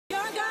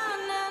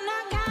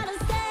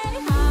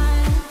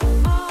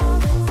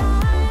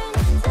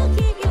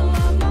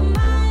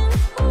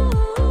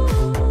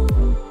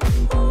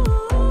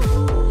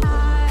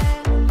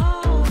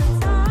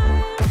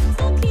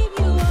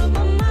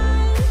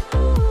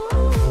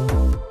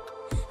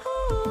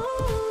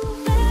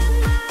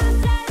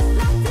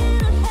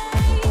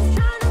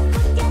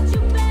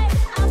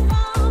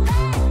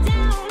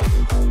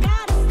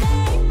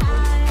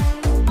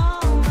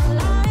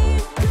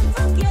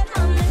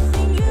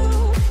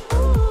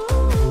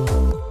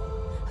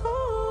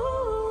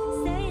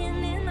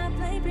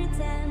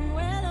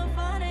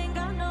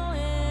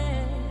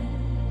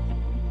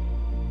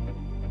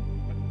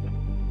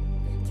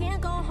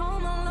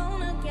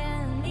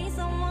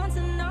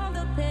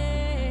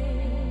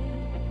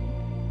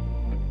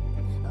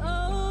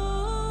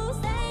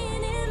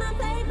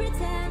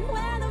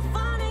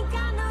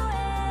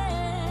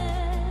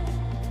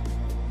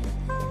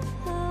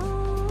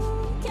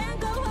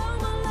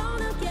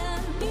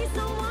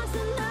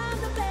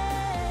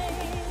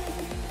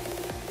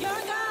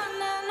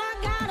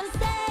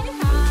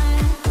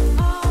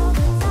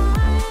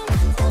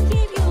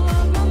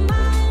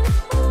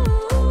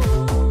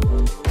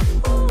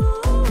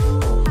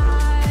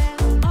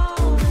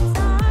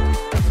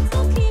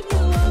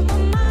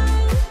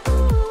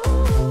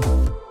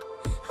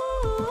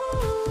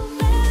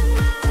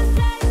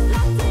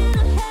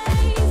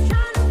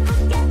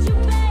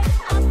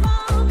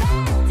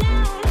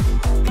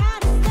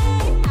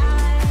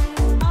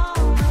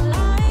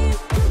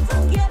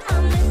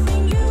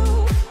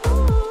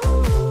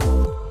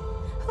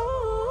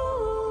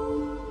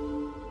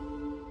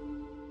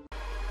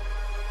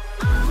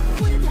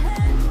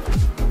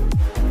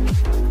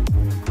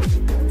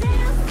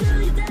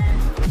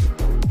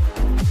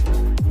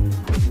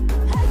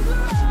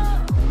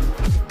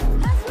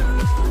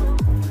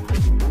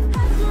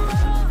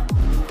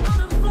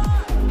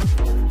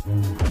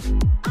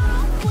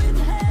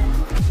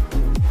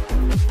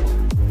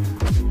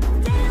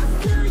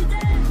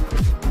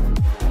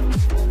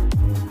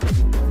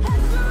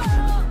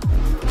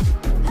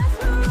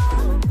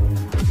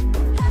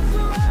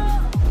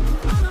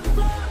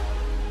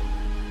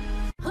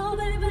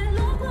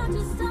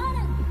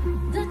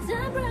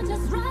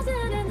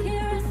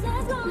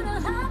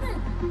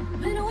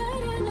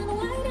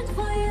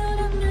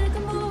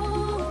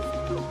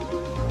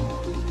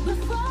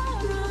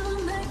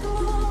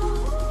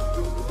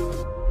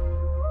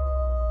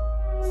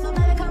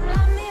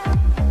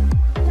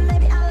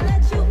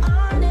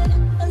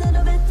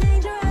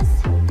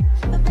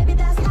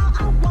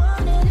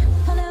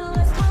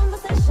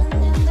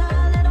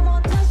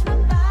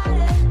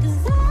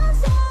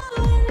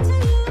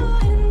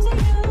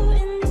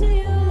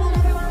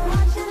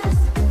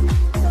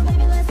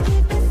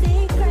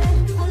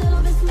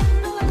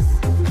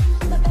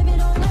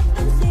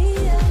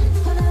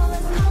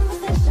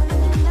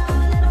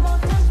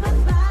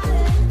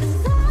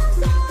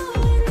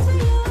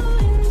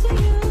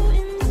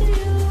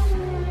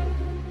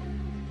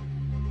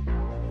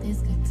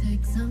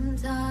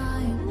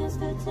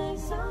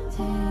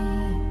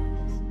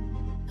mistakes.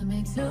 I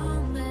make so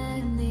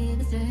many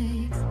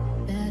mistakes.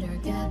 Better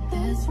get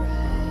this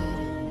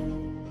right,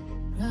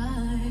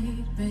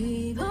 right,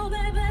 baby. Oh,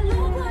 baby,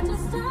 look what you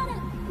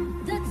started.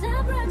 The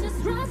temperature's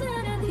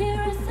rising, and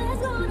here it says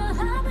gonna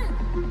happen.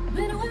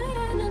 Been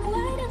waiting and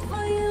waiting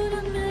for you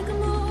to make a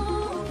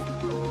move.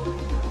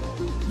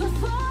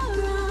 Before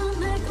I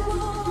make a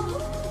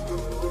move.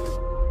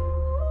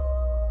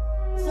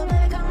 So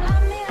baby, come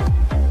light me up,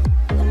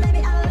 and maybe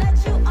I'll let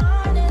you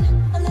on it.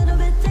 A little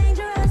bit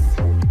dangerous,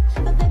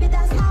 but baby,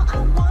 that's how I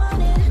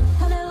want it.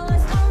 A little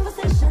less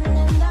conversation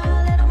and a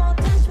little more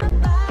touch my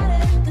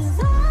body. 'Cause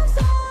I'm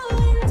so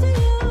into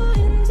you,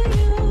 into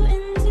you,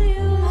 into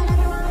you. And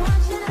everyone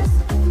watching us,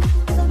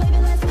 so baby,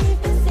 let's keep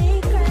it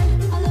secret.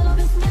 A little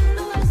bit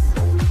scandalous,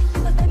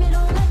 but baby,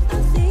 don't let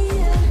them see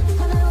it.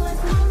 A little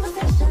less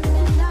conversation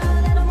and a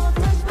little more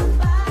touch my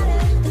body.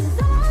 'Cause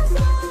I'm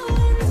so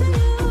into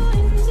you,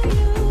 into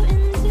you,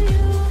 into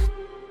you.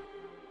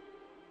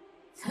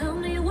 Tell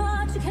me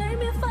what you came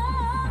here for.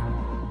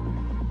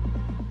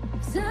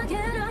 'Cause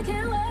I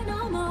can't wait no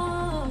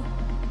more.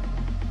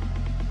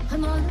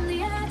 I'm on the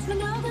edge with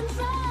no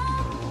control.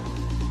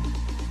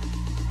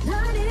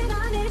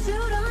 I need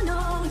you to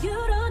know, you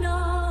to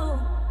know.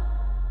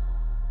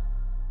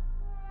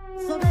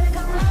 So baby,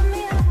 come light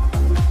me up,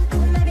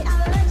 and maybe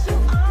I'll let you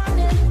on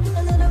it.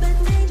 A little bit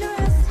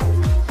dangerous,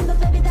 but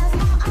baby, that's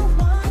how I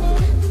want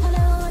it. A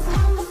little less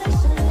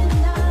conversation and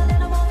a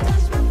little more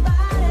touch my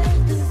body.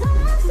 'Cause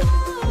I'm so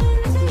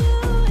into you,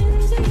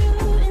 into you,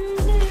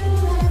 into you.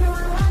 And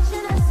everyone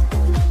watching us,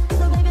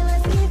 so baby,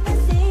 let's keep it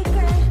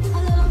secret. A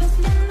little bit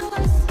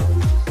scandalous,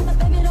 but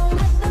baby, don't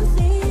let them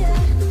see it.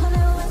 A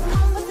little less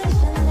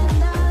conversation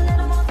and a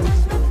little more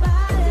touch my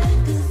body.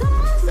 'Cause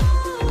I'm so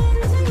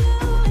into you,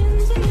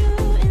 into you,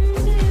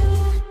 into you.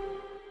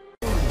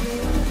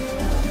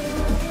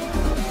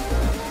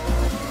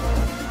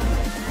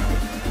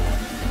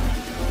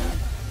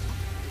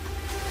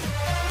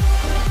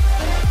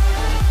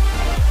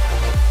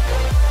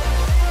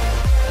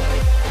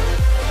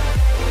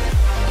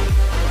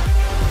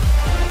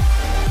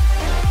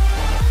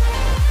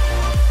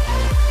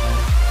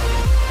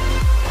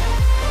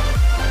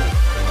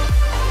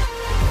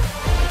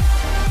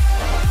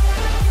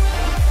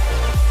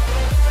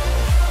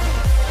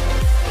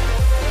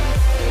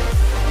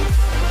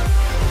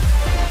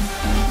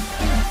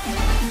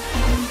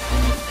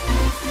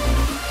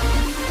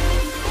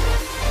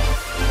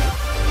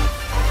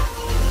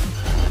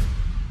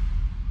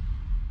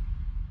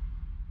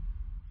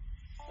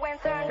 When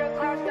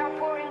thunderclouds start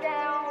pouring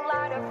down,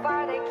 light a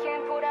fire they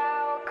can't put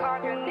out.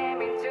 Carve your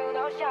name into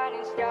those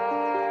shining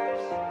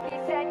stars. He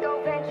said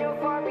go venture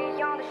far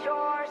beyond the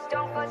shores.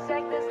 Don't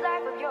forsake this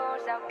life of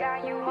yours. I'll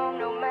guide you home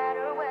no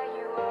matter where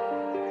you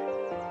are.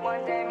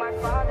 One day my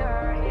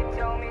father, he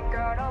told me,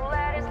 girl, don't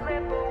let it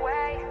slip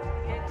away.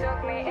 He took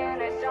me in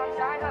his arms,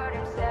 I heard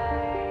him say,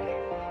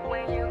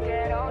 when you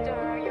get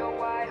older, your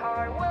white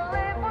heart will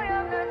live for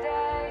younger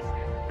days.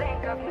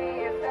 Think of me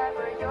if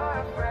ever you're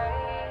afraid.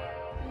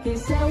 He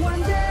said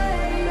one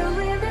day you'll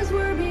leave this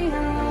world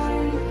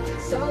behind,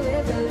 so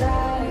live the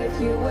life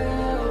you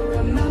will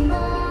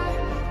remember.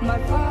 My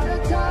father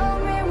told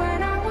me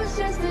when I was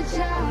just a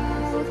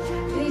child,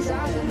 these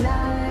are the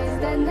nights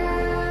that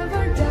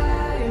never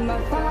die.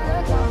 My father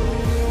told me.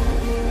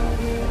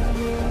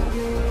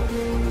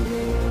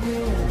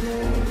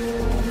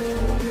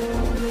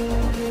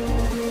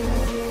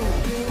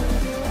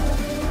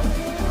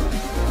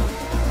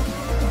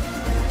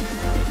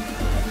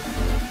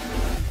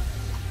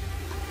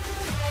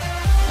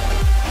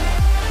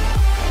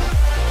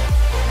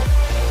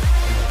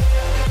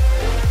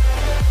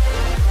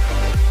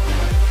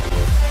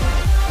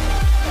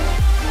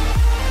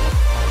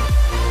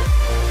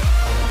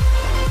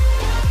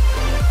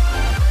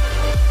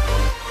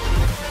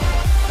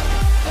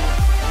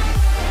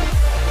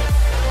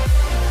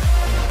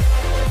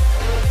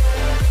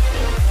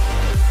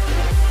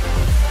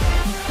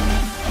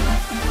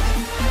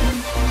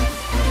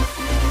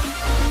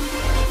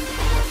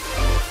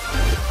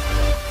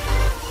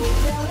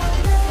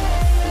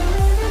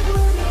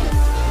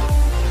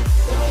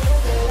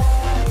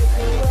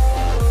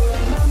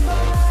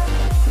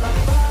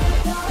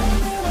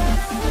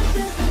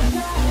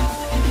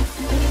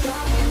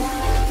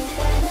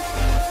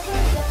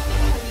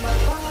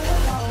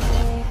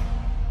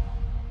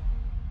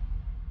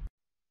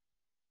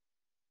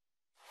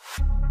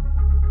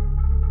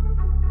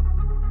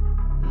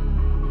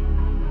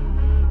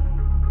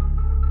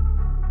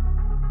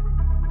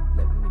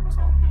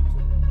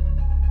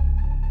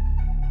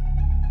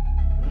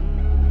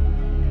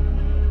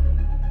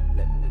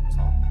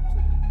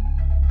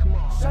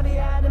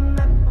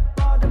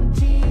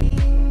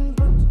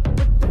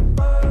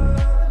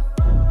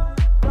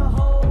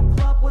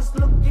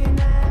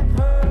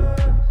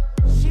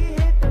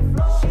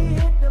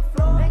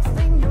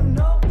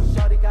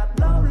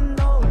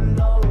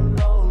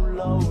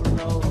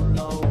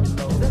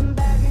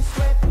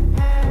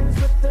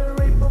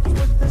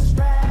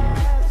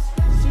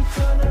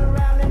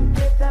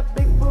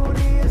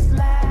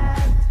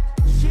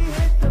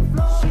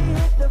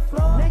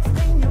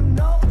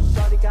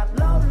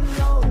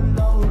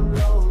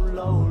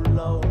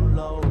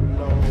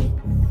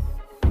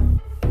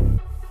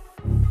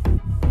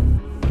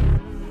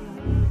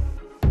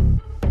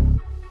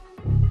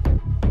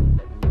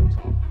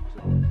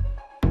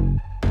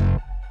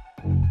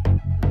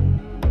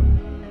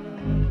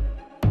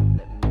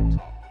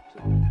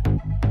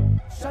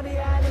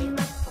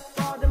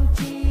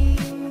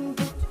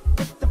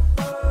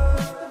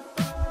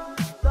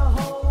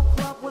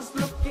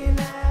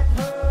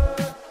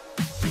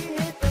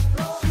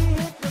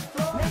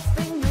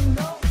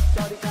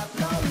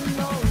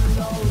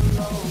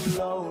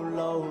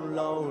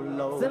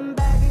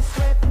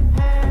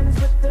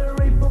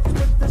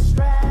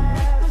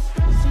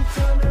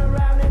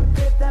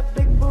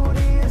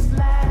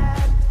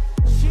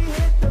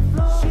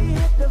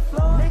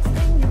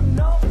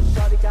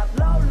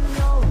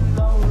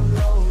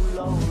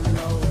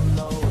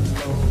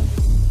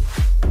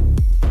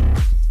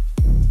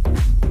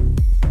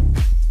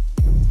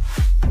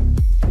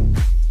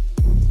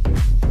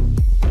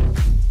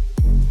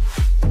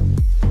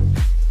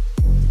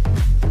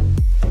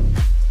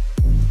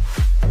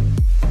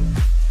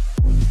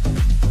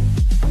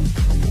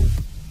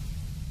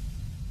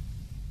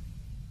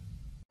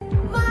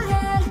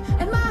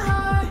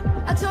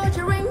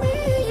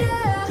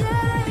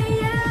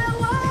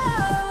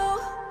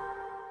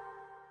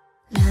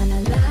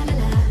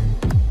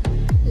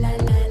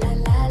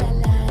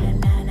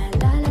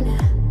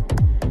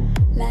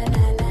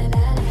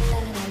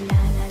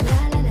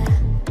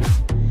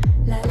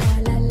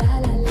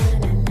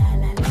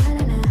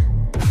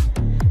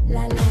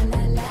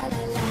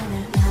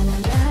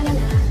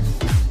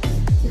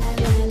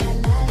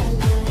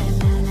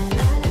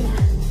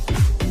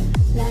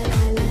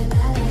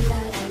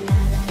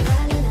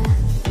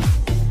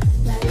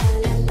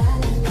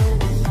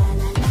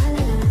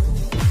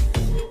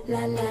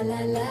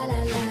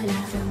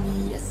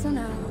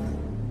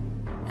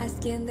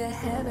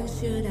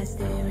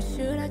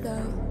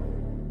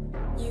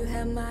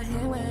 grab my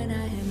hand when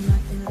I had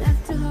nothing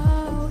left to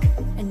hold,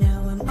 and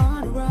now I'm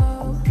on a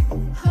roll.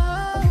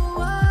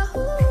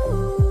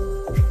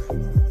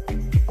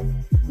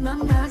 My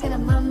mind, get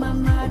my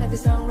mind. Every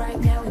song right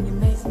now, and it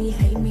makes me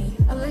hate me.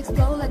 I'll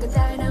explode like a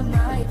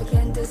dynamite if I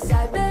can't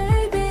decide,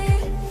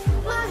 baby.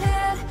 My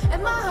head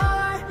and my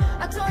heart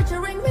are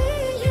torturing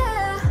me,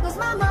 yeah. Lost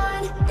my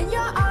mind in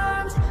your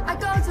arms, I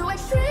go to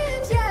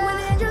extremes, yeah. When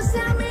the angels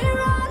tell me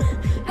run,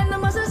 and the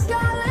monsters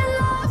scarlet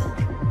love.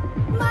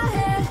 My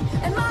head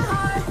and my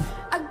heart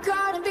are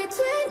caught in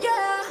between,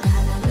 yeah.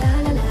 La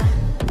la la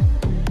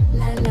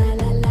la la la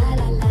la la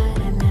la la la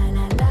la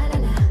la la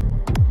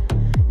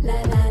la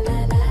la la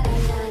la.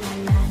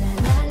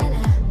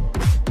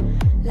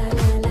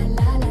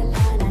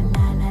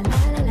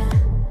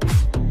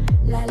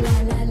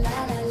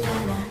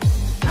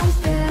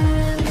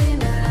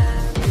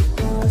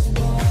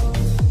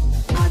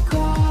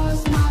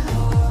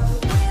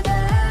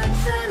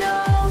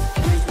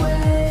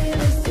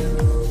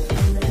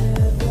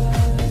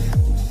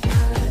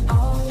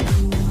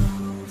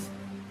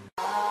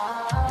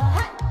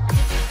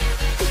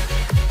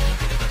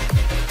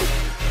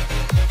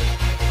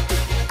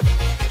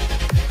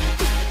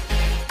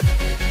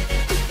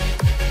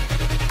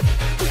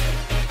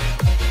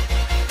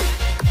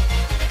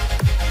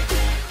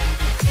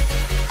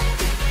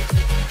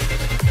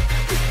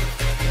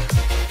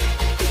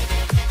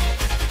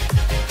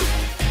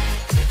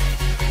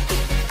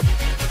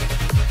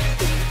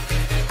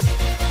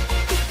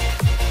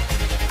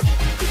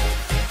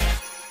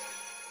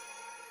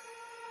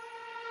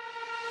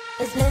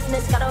 It's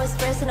business, gotta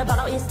express in a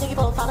bottle, it's sticky,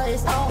 but follow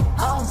this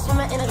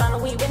swimming in a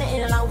gallon, we winning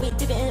in a long, we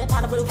dipping in a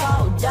pot of blue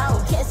fold,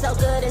 dough. Kiss so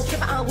good, it's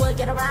tripping on wood,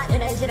 get a ride,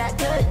 and that shit that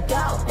good,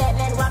 go.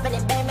 Batman robbing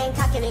it, bang bang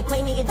cocking it,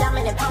 queen, nigga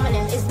dominant,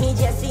 prominent. It's me,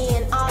 Jesse,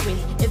 and Ari.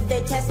 If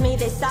they test me,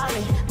 they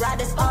sorry. Ride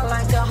this phone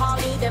like a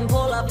Harley, then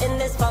pull up in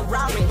this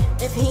Ferrari.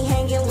 If he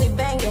hanging, we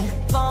banging.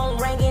 Phone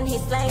ringing, he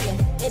slanging.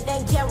 It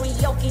ain't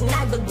karaoke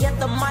night, but get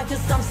the mic,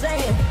 cause I'm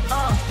saying,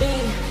 B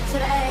to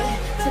the A,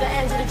 to the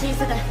N, to the G,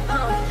 to the,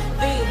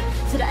 B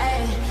to the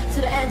A, to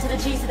the N, to the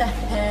G, to the,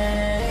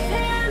 hey.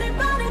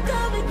 Anybody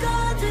could be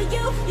good to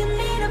you, you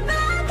need a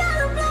bag,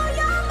 gotta blow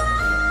your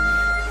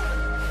mind.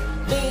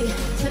 B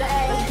to the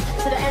A,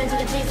 to the N, to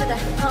the G, to the,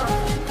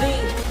 B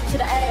to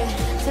the A,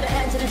 to the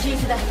N, to the G,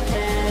 to the,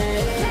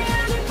 hey.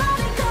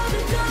 Anybody could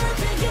be good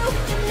to you,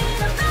 you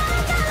need a bag,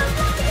 gotta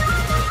blow your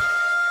mind.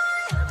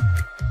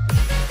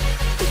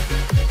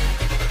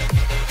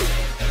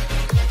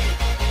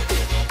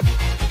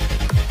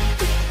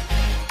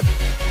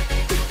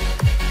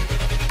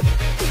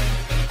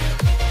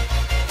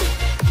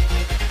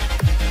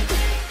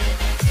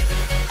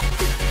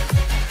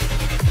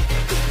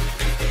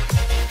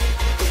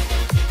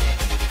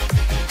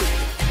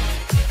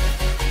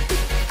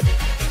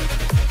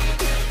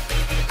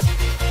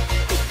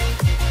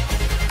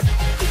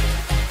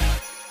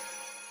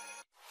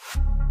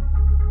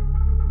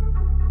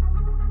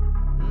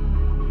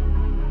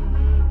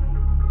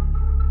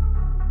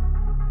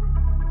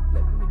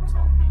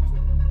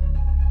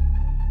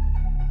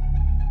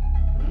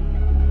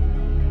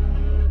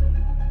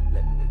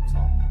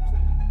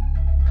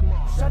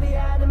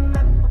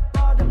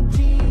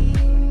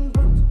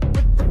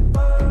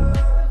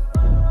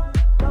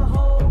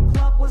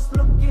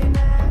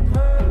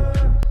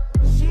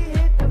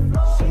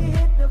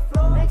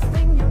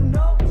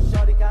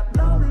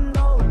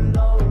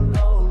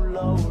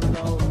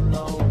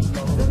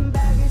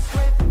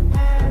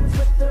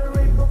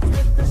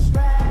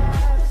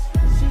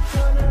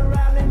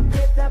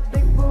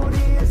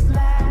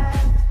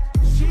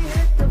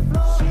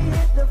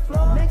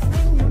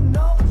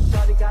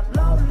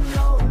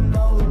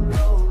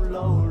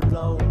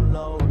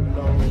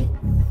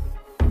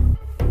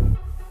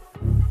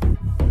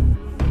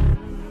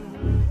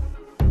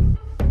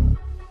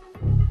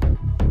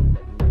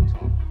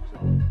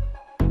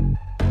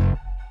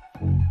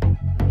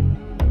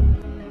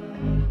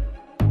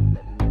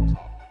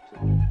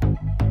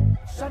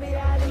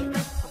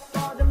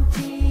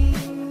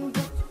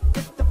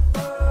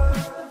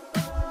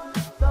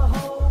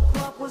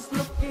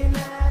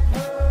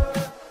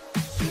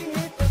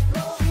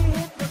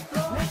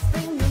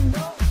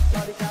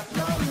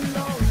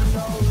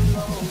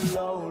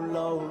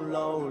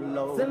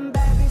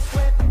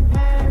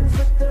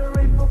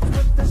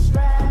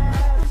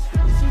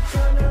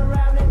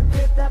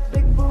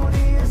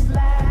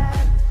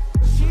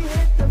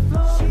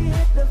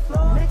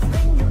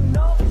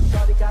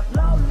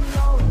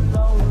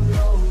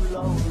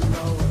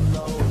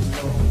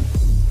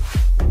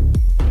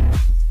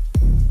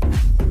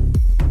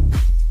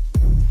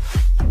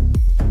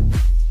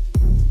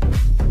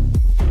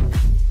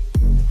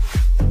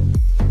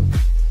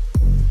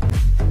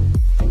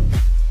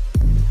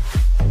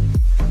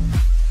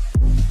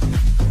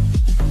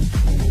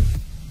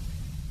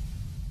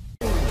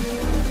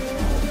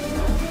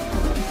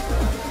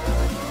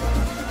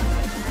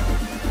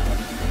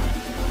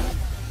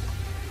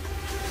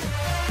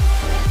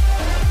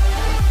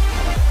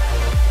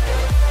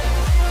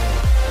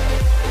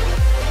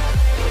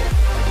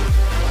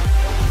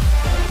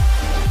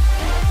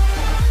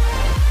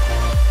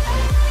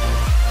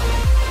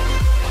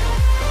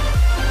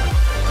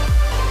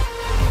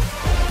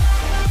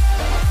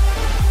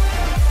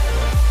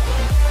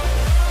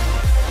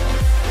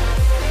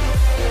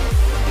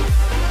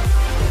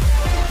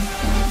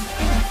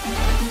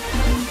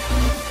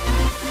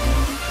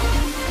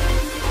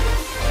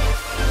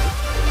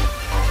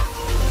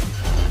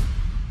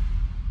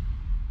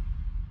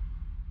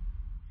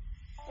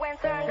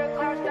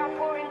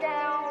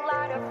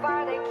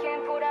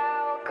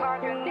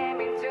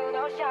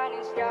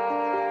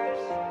 stars.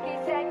 He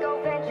said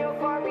go venture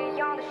far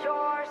beyond the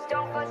shores.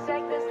 Don't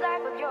forsake this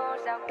life of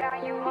yours. I'll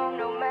guide you home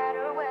no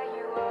matter where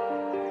you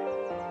are.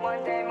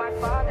 One day my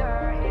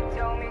father, he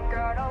told me,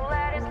 girl, don't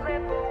let it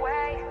slip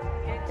away.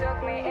 He took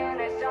me in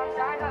his arms,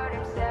 I heard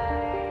him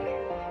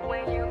say,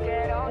 when you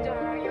get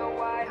older, your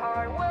white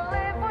heart will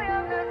live for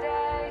younger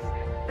days.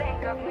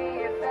 Think of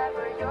me if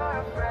ever you're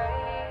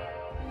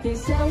afraid. He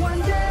said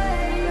one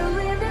day you'll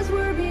leave this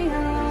world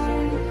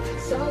behind,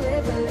 so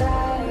live a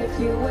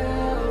life you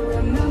will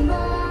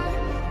remember.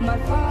 My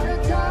father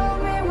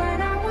told me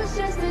when I was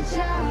just a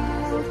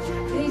child,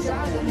 these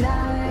are the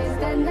nights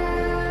that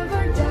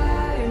never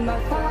die. My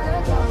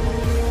father told me.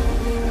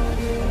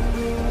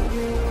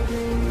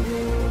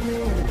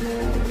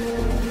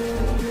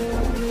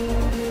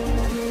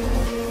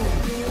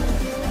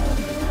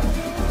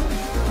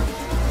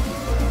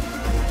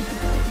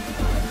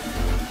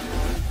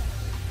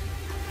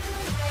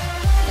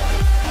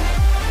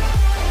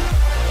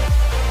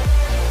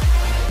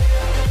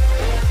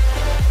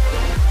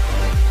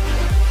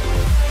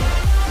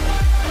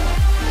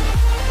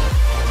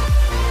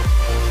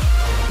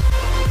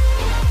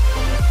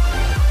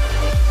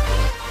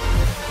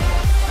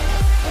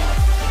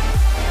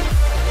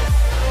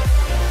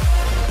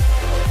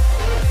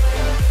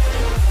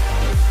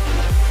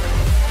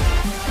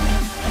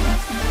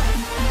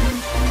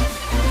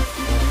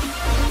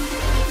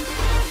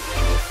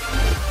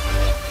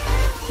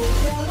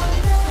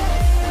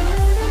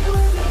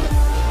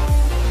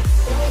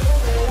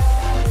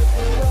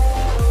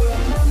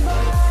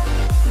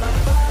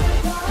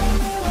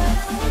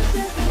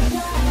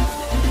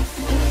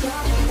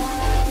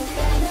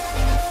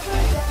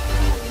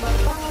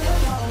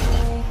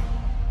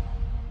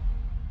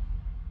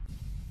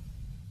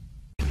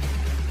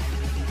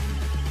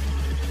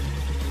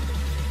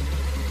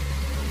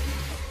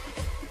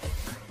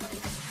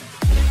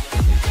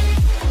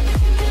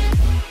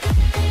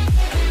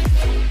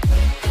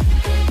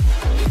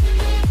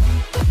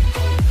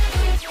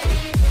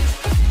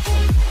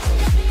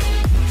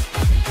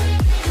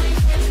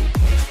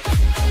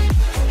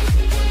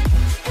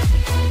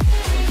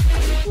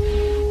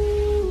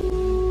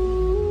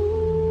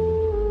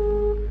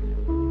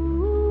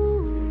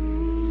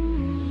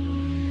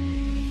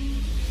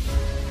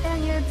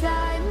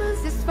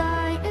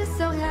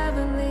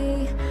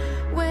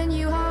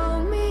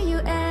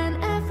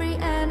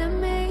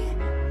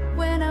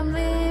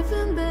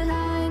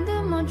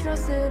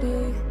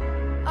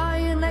 Are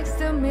you next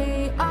to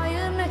me? Are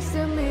you next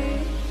to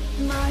me?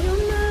 My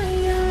oh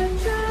my,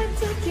 I've tried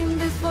taking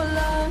this for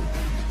long.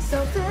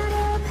 So fed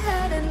up,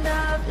 had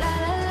enough, la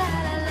la la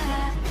la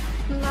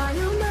la. My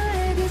oh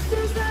my, this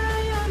is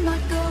why I'm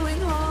not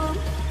going home.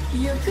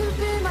 You could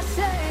be my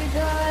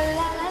savior,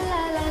 la la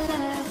la la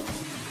la.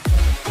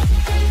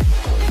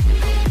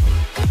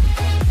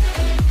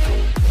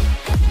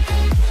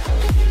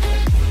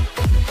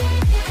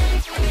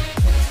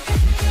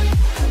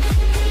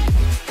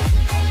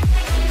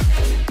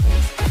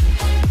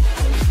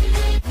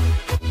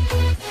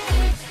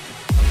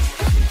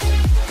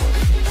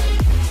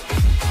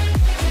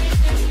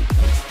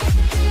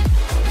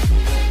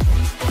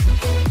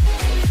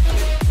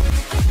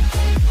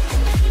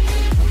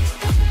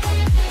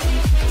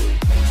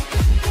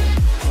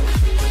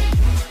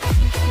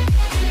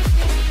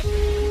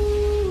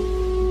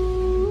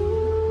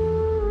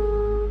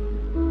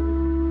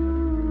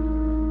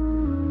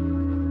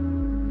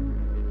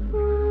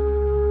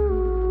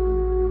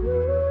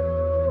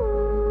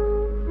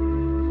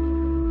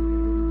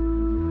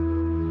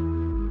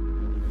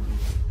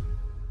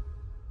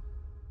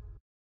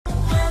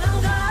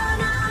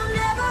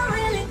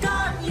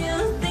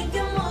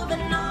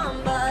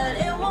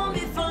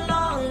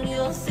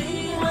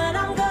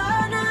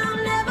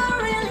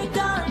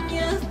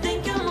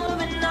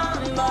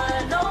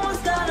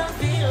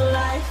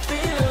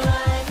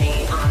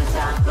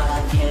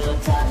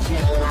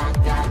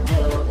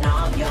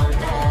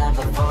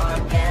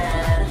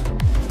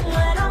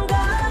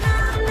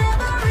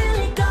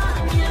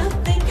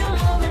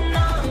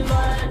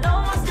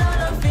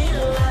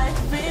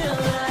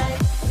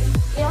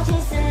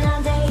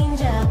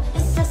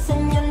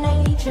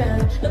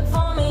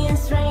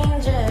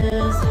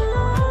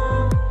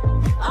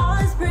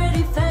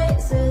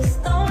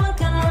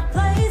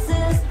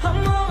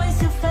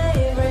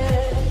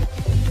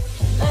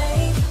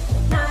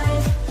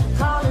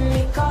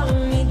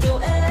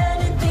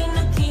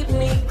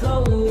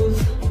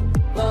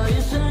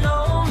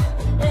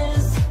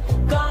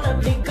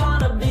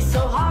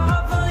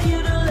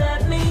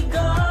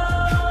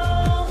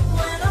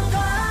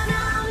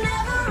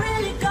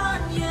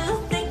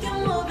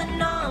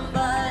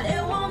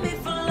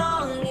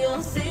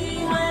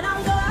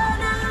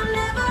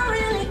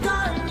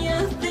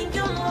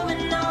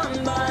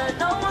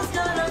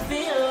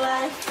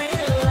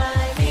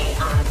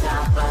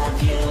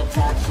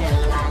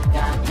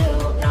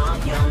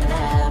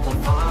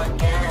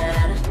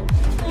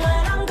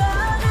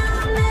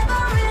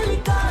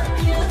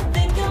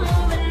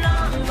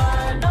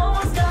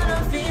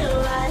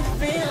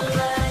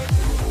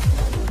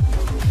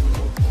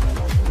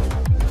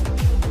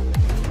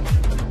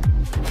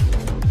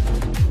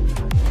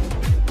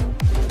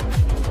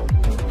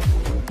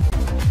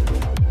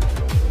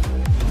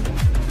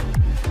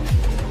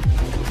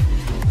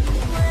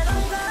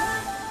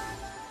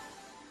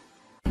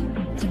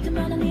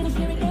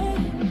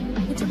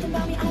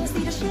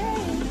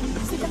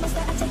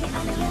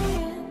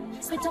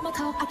 Spit on my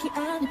cup, I keep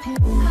any pain.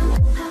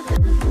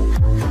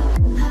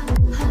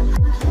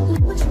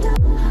 Look what you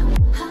done.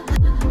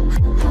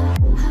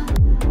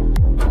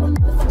 I'm a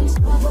motherfucking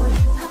star boy.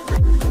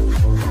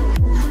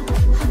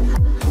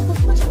 Look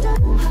what you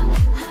done.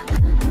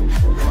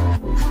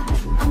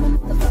 I'm a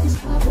motherfucking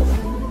star boy.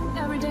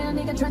 Every day a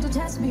nigga try to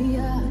test me,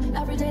 yeah.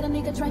 Every day the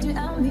nigga try to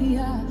out me,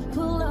 yeah.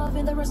 Pull up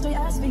in the rest they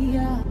ask me,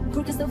 yeah.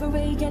 Crook is over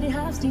way, get it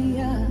hasty,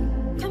 yeah.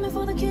 Coming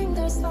for the king,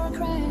 there's far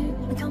cry.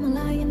 I come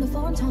alive in the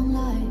foreign town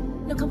lie.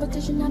 No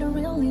competition, I don't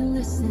really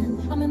listen.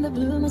 I'm in the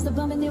blue, must have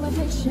bumped a new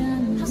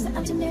addiction. How's the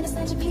empty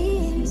such a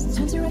piece?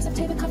 Turn to race of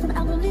tape, cut from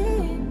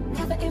Albany.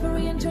 Cafe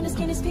Avery and turn the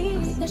skinny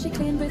speed. Then she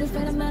clean with a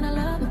fed man, I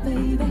love her,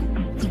 baby.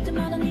 Take them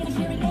out, I need a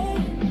hearing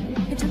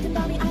aid. You're talking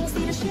about me, I don't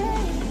see the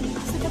shade.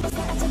 Spit up a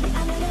set, I take the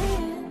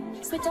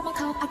anime. Spit up my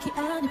cup, I keep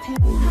any pain.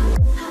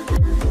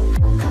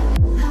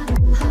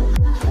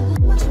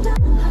 What you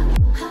done?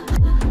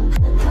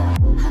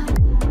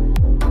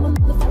 I'm a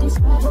motherfucking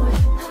star boy.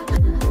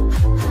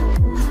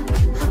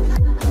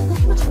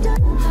 What you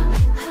done?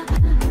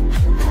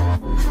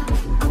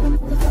 I'm a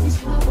motherfucking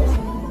star boy.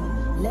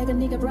 Leg a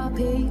nigga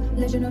rappy,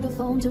 legend of the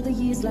phone till the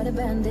years like a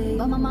band-aid.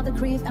 But my mother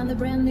crave and the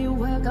brand new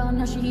work on.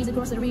 Now she's a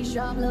grocery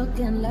shop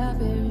looking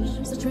lavish.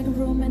 It's a drinking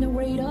room and a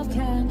weight of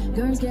can.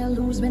 Girls get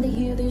loose when they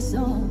hear this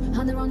song.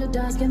 Under on the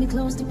dust, can be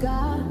close to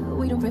God.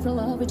 We don't pray for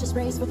love, we just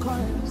race for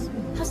cars.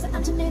 How's the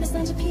antenna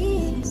stand your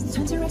piece?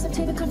 20 racks of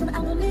tape cut from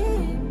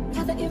Albany.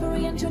 Cafe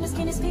Avery and turn the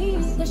skinny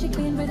speed. Then she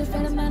clean with a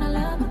fed man, I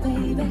love my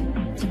baby.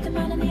 Take them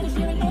out, I need a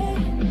hearing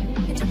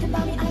aid. You're talking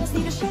about me, I don't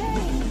see the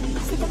shade.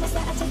 Spit up my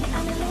set, I take the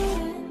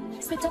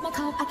anime. Spit up my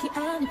cup, I keep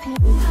any pain.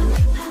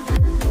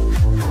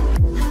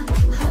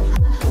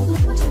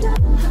 Look what you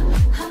done.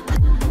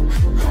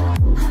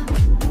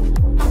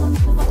 I'm a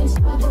motherfucking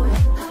star boy.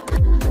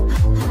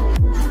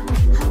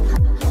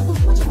 Look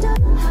what you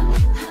done.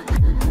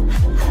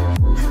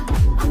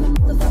 I'm a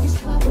motherfucking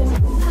star boy.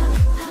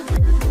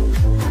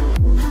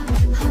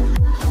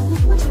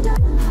 Look what you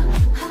done.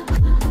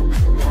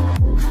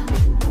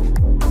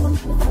 I'm a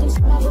motherfucking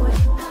star boy.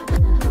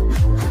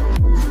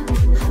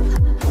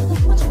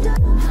 Look what you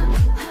done.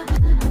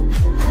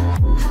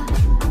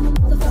 I'm a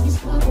motherfucking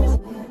star boy.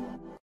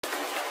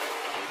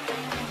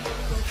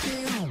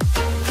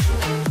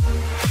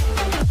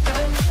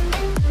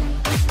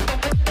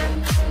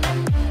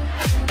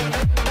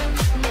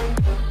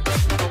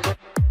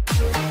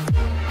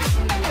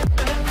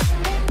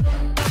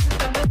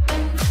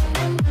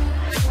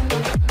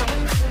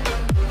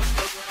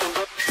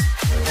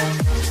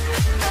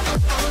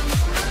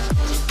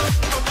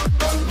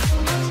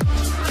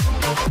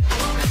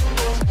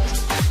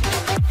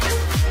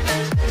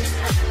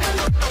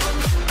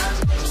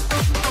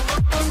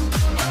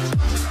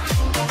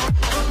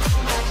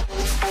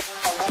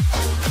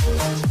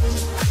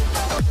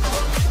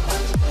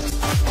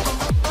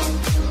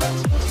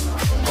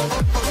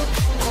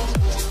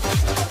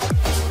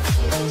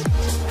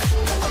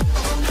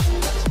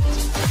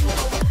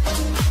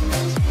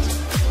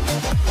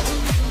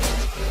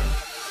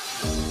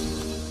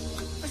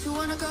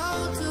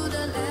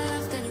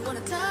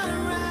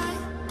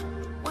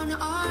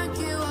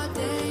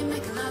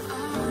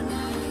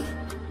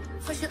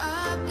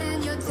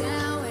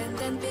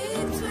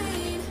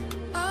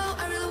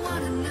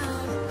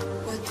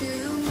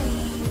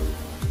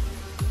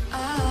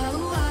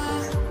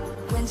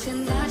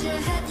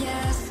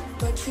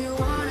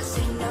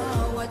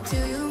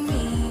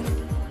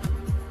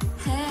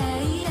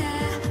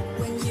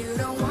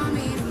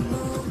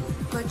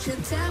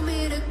 Tell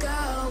me to go,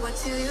 what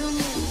do you mean?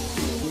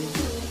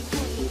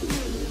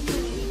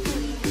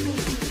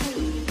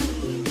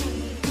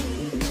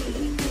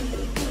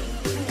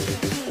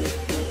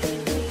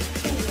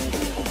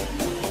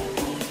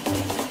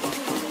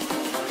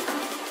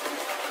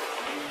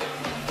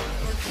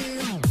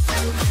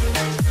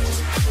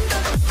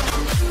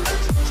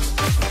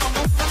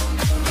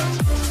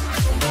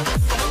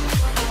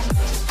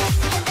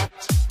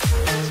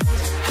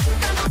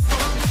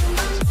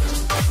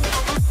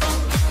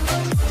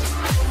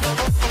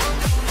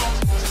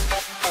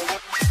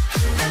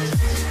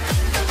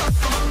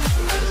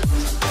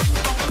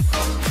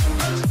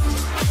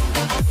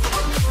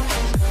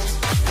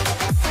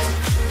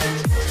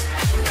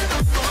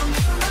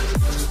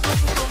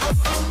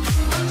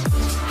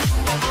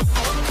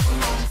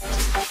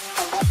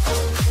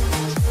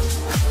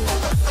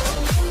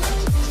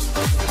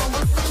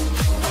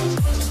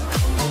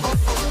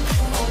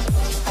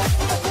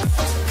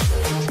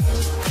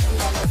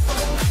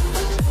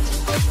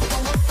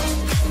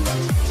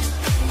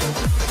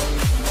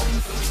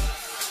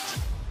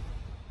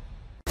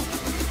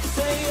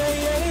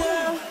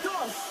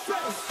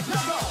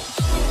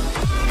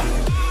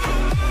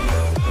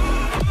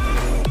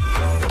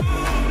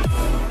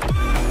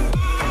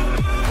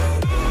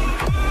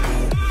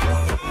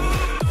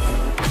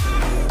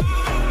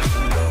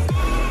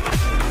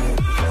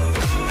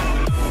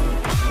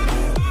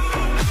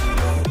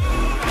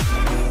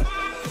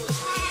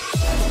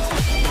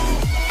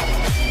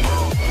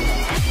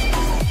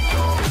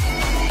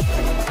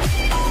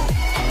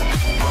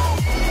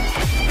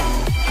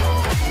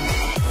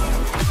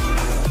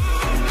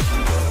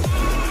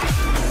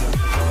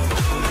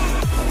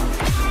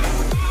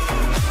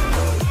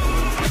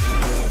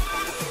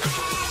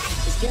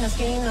 esquina a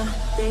esquina,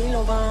 de ahí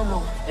lo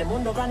vamos. El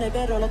mundo grande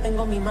pero lo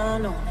tengo en mi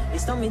mano.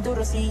 Listo mi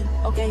turno, sí,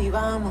 ok,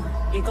 vamos.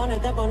 Y con el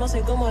tiempo no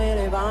sé cómo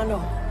elevarlo.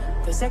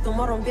 Que sé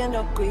como rompiendo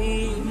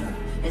aquí.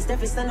 Este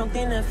freestyle no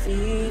tiene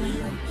fin.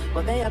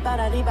 Botella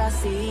para arriba,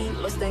 sí.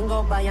 Los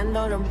tengo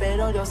bailando,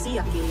 pero yo sí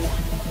aquí.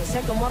 Que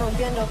sé como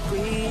rompiendo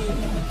aquí.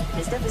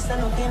 Este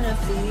freestyle no tiene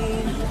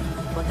fin.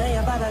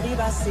 Botella para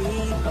arriba,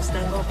 sí. Los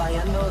tengo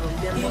bailando,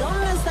 rompiendo. ¿Y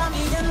dónde está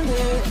mi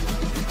gente?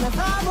 Me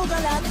va a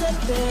buscar la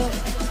tete.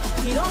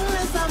 ¿Y dónde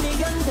está mi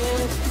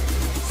gente?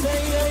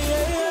 Say yeah,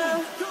 yeah, yeah.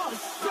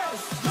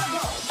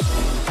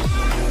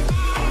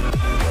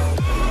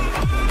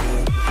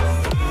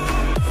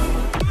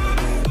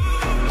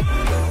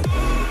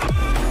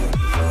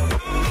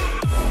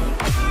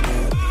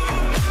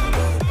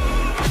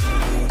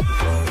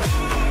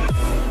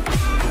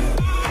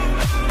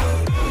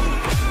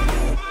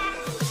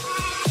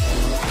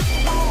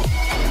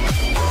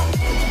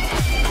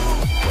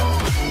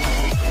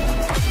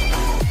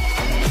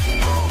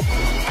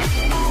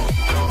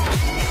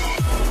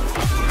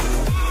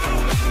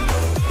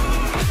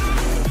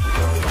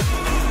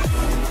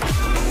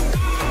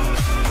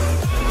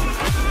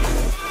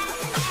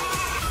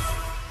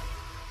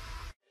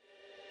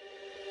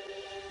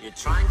 You're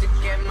trying to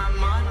get my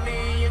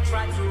money, you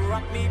try to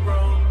rob me,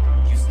 bro.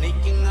 You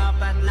sneaking up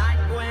at night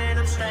when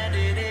I'm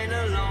stranded in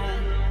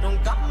alone.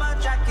 Don't got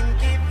much I can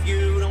give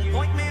you, don't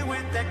point me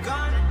with that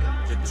gun.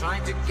 You're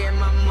trying to get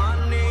my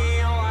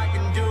money, all I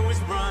can do is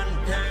run.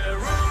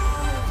 Peru,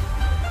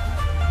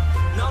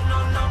 no, no,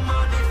 no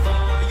money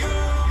for you.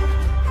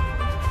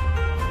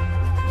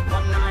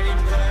 One night in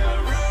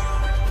Peru,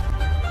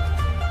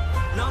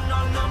 no, no,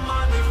 no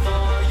money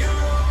for you.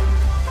 All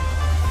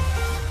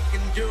I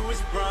can do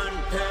is run.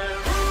 Peru.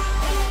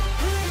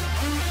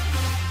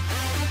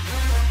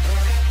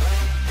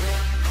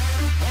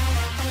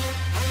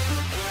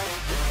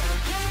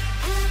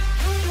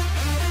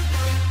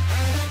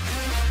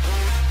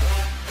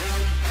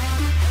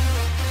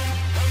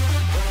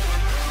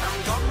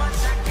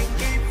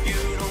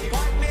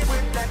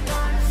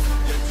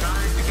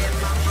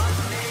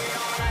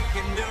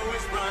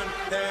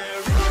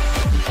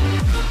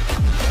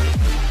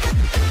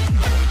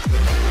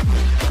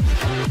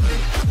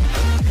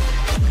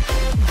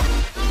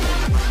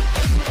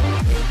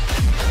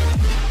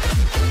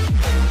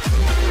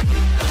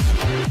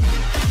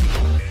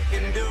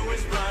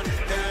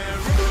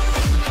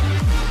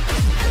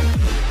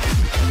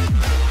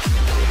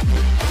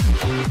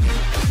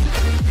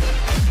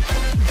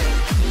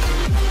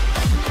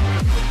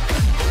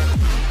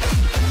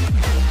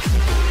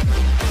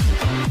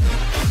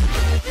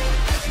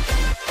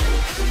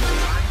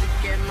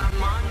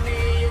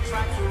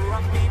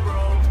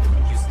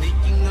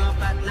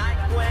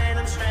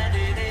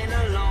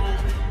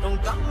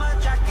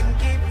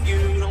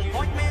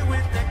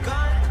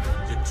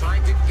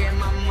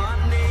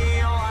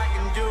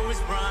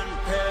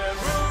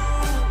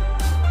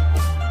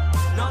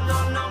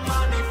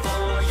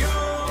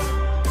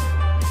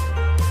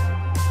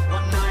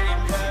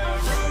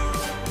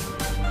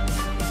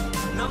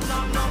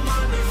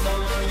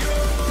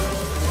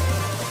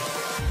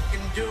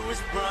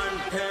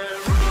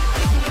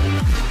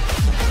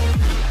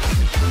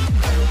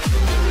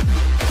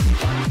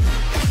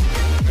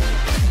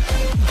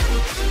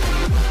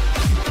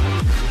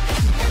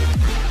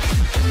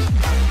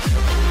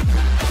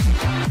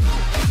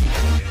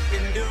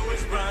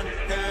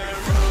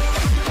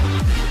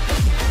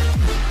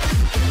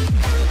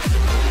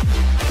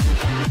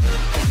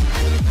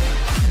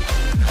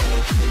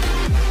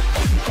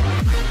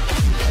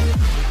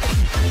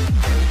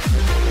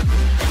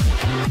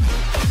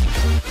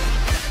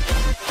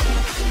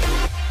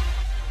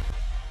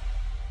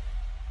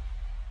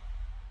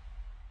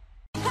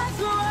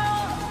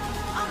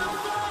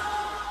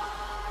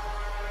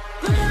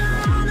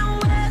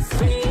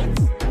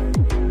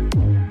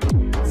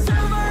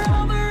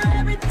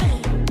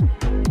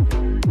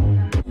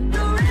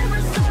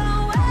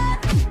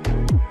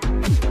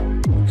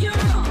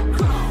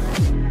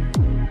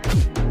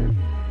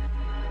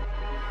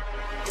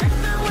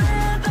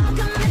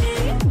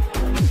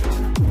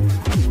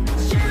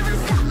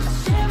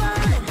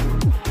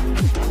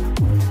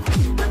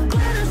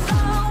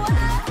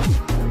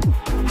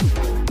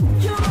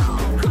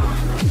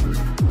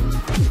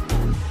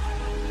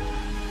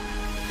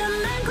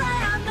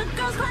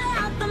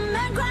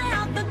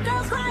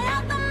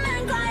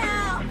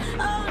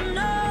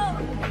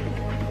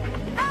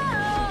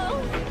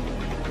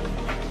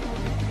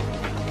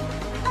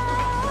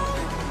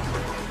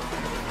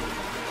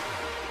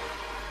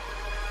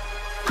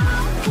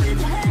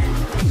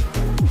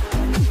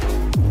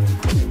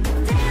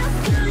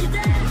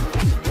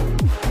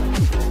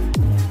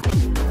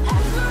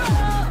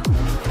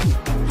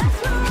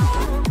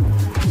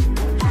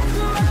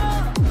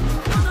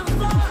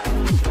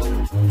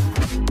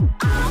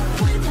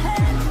 With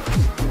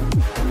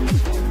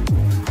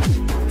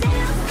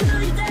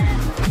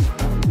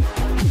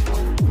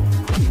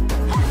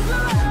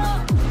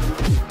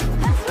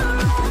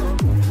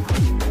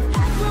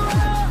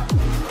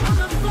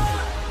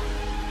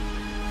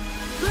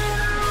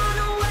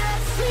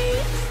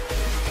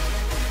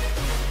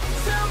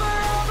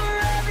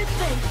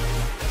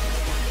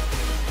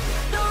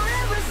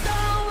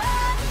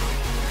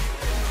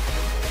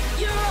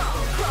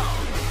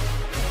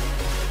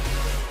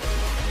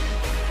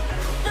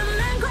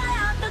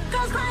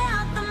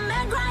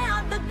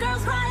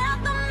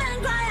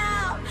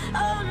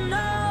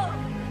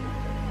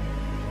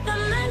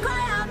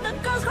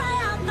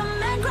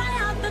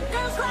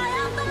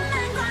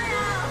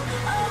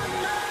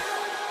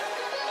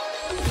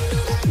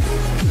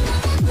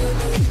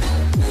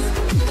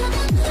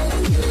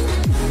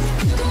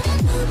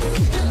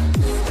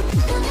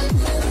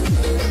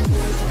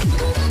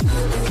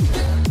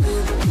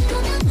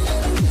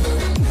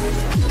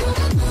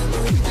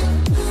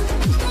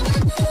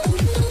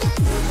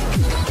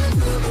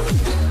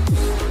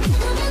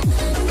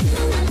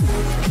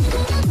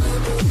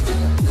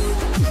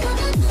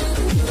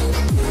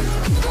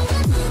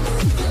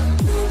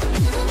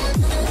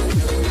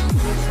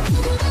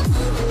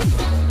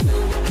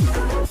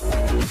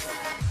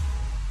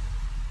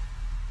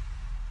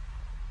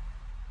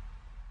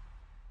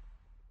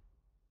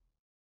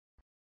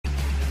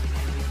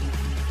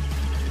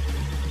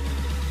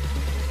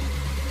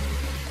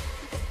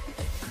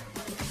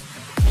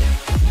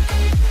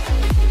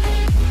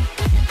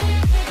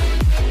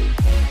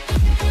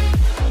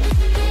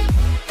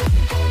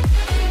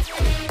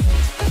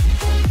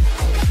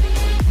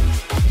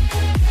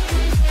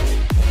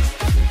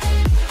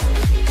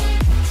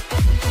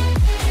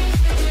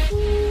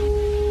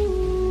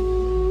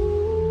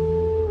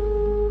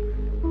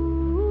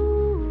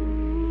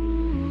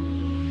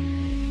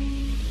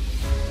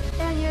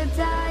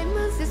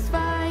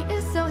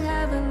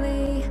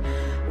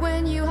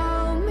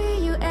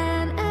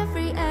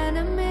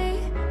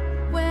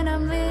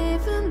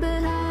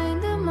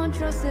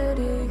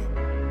monstrosity.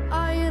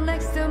 Are you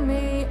next to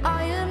me?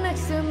 Are you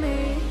next to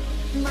me?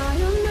 My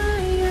oh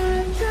my,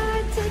 I've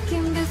tried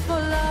taking this for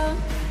long.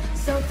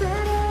 So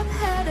fed up,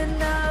 had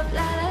enough,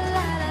 la la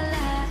la la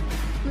la.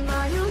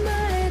 My oh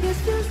my, this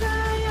feels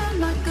like I'm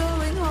not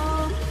going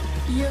home.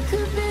 You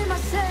could be my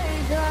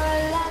savior,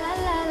 la la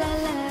la la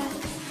la.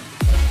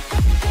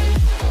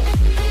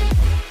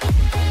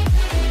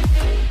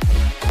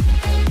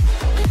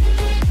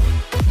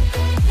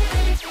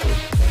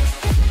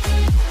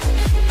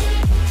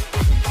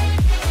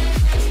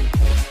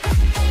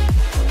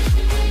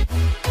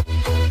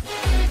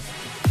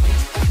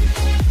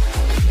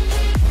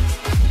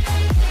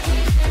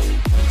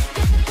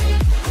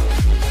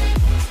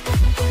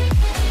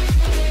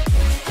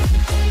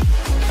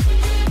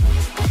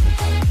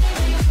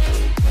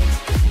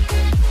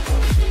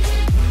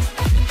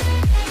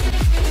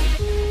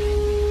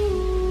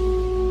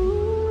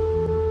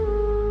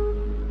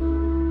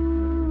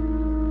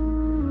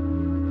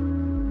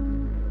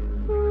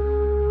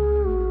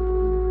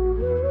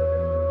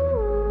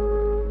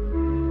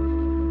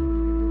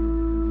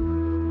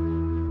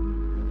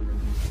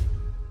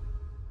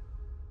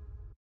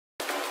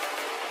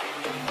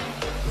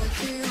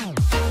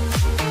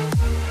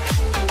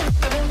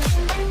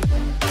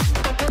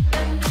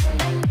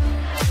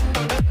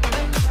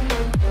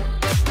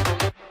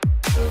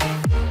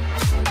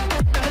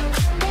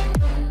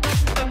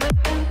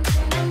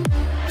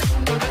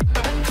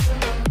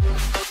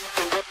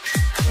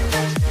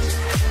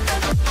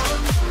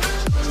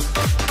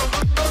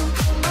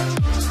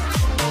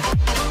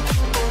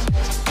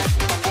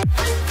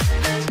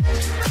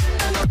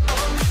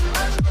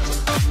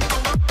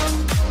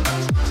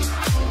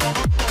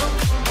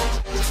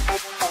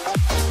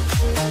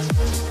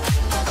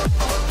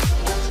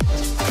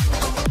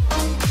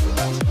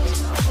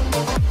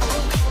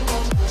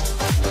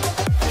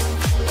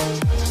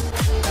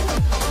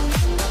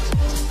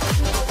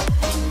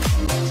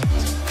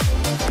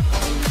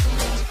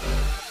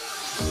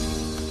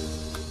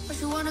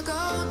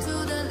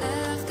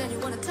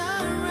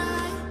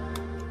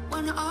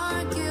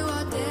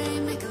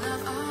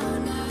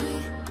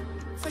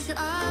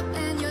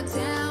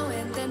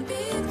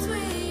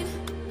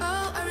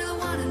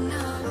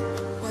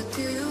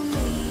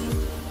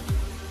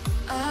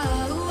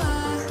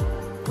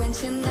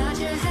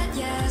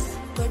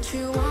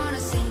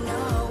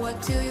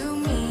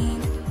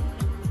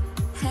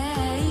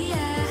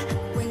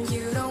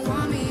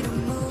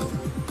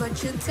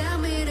 Tell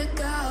me to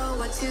go,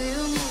 what do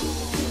you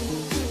mean?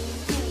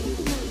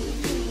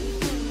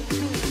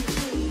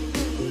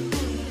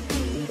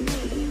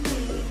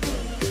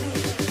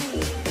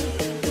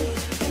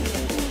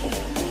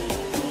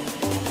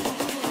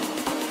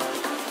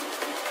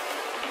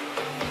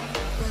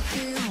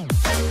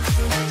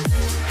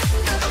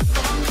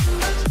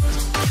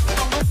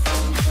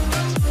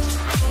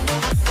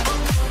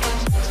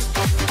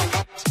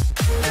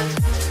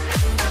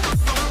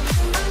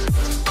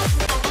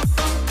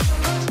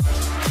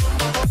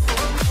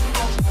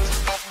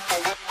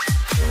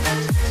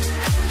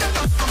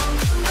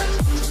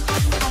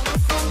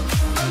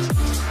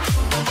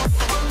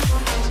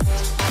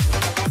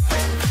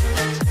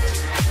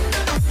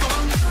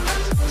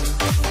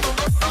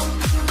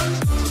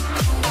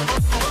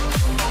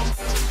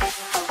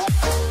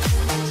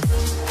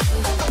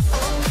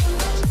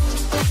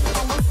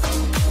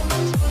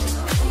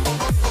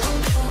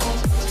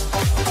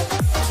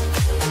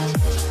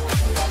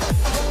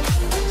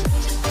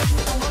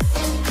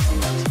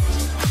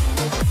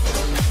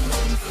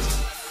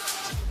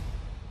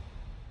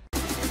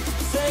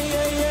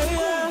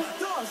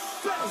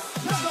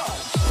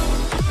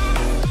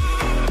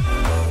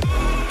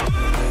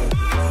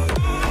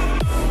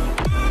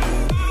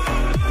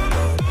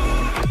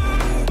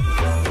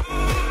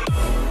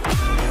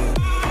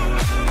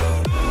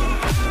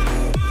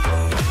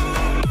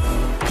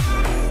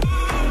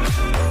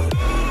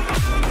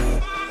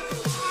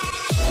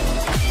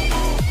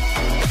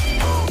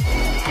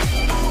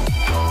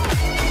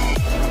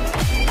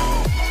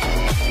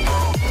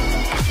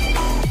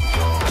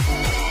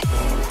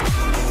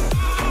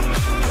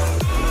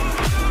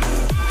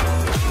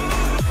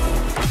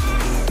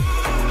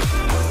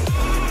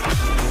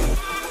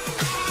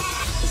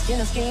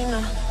 Esquina,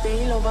 de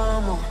ahí lo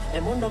vamos.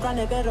 El mundo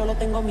grande pero lo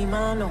tengo en mi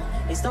mano.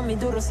 Listo mi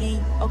duro, sí,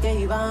 ok,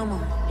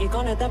 vamos. Y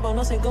con el tempo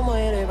no sé cómo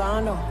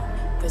elevarlo.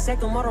 Que sé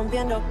como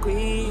rompiendo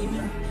queen.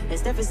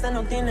 Este fiesta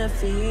no tiene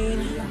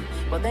fin.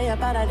 Botella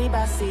para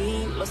arriba,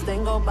 sí. Los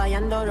tengo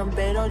bailando,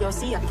 pero yo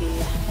sí aquí.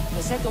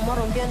 Que sé como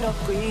rompiendo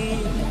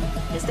queen.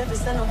 Este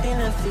fiesta no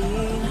tiene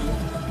fin.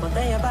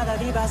 Botella para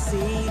arriba,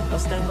 sí.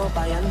 Los tengo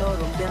bailando,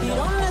 rompiendo. ¿Y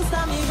dónde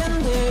está mi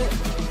gente?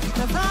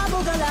 Me va a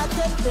buscar la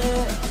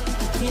gente.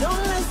 ¿Y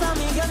dónde está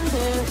mi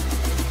gente?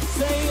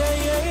 Say yeah,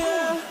 yeah,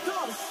 yeah. 2,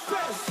 3,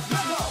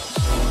 let's go.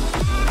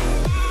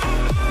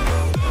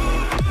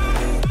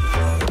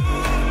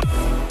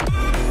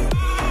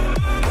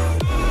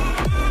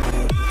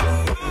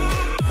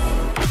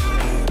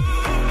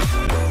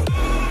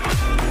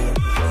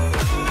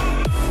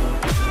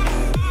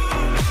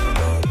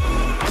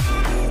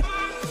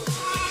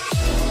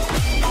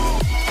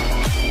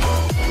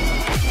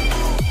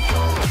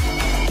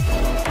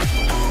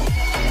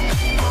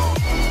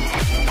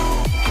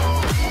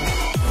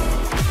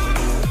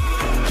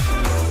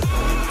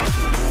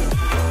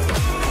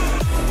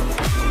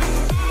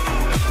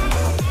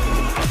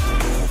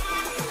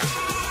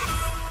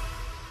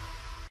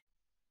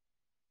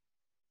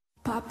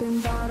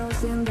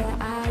 bottles in their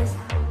eyes,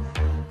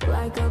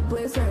 like a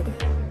blizzard.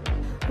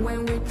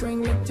 When we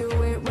drink, we do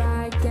it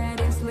right.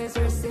 Getting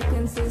slizzard,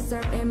 sipping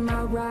scissor. Am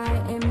I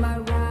right? Am I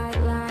right?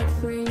 Like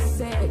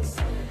 3-6.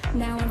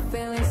 Now I'm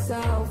feeling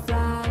so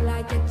fly,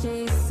 like a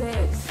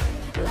G6,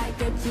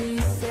 like a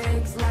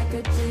G6, like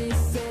a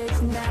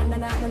G6.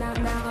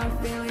 Now I'm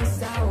feeling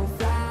so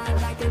fly,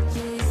 like a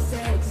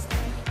G6,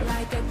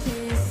 like a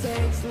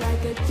G6,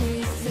 like a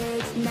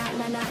G6.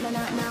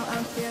 Now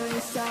I'm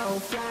feeling so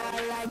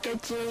fly, like a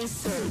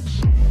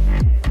G6.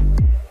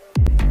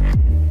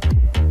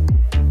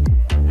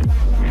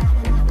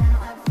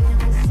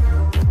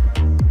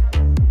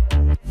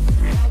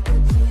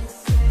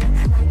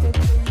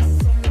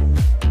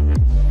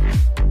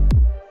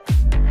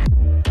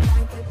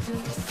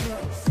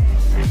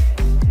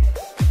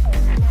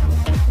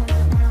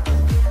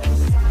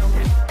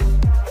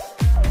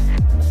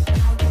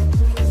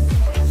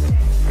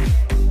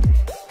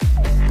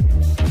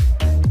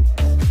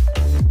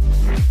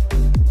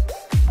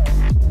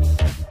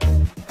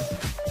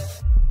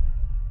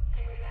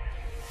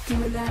 Give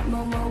me that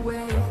Momo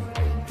wave,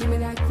 give me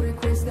that quick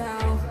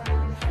style.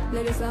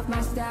 Ladies love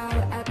my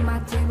style, at my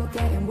table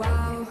getting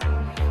wild.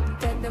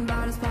 Get them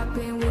bottles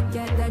popping, we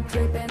get that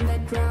drip and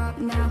that drop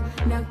now.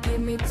 Now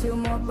give me 2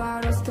 more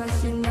bottles,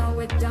 cause you know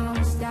it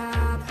don't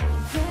stop.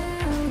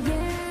 Hell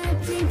yeah,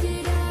 drink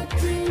it up,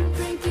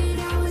 drink it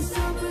out. With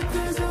sober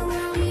girls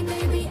around me,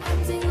 baby,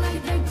 acting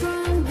like they're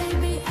drunk.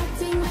 Baby,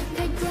 acting like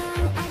they're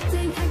drunk,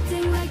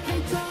 acting like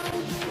they're drunk.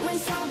 When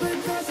sober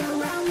girls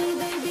around me,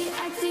 baby,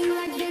 acting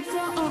like they're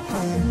drunk.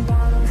 Popping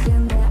bottles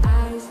in their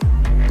eyes,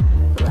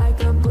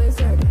 like a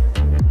blizzard.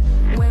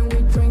 When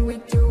we drink, we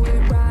do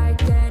it right.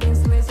 Getting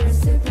slizzard,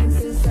 sipping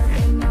scissor.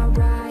 Am I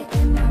right?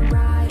 Am I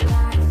right?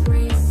 Like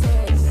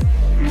 3-6.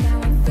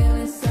 Now I'm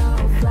feeling so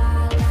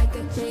fly, like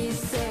a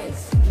G6,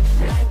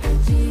 like a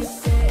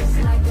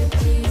G6, like a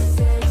G6.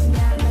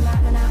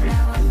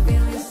 Now I'm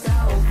feeling so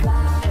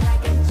fly,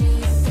 like a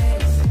G6,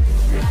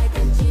 like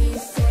a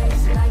G6,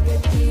 like a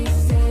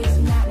G6.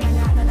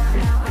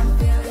 Now I'm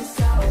feeling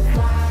so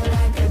fly,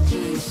 like a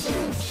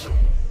G6.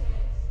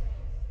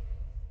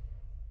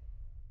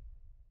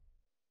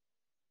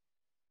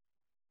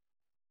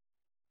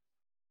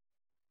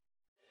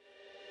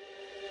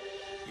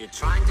 You're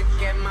trying to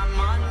get my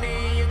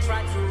money, you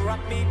try to rob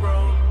me,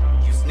 bro.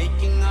 You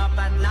sneaking up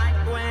at night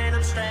when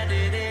I'm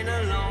stranded in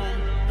alone.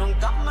 Don't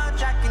got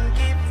much I can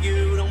give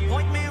you, don't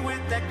point me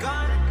with that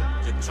gun.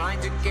 You're trying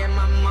to get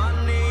my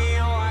money,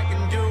 all I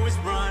can do is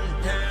run.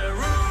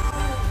 Peru,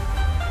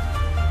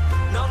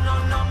 no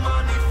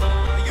money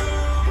for you.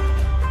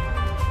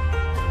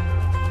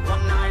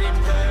 One night in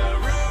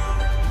Peru,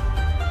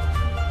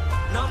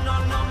 no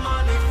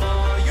money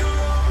for you.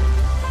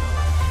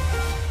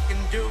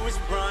 Can do is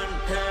run.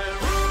 Peru.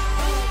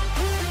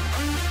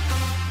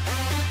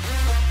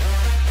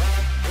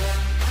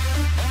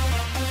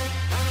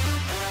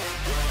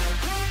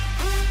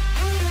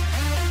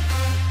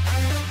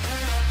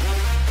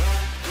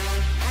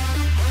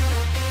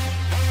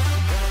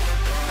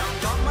 Don't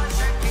got much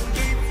I can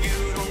give you,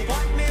 don't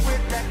want me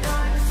with that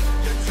gun.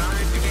 You're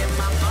trying to get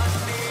my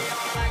money,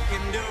 all I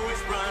can do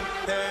is run.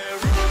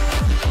 Peru.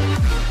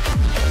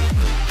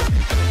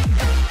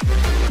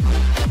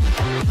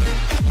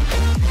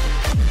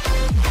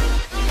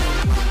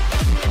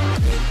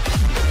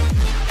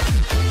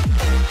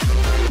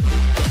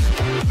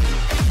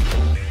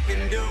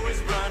 Can do is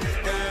run.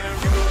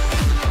 Peru.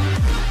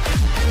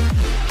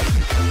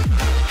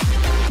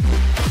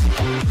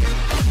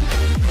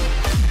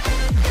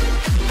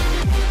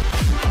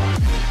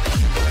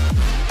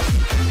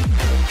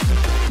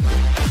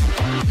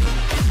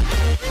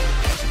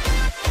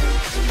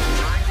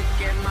 Trying to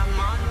get my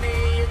money,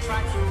 you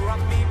try to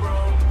rob me, bro.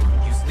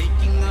 You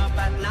sneaking up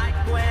at night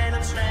when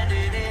I'm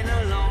stranded in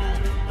alone.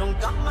 Don't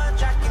got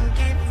much I can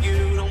give you,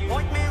 don't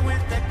point me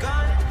with that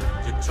gun.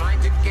 You're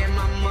trying to get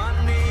my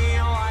money,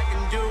 all I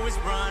can do is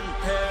run.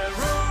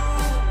 Peru,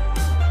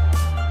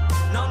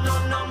 no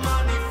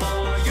money for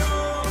you.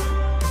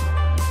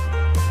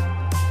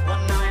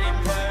 One night in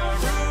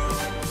Peru,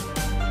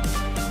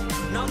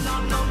 no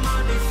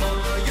money for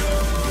you.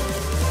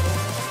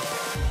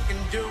 Can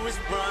do is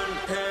run.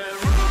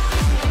 Peru.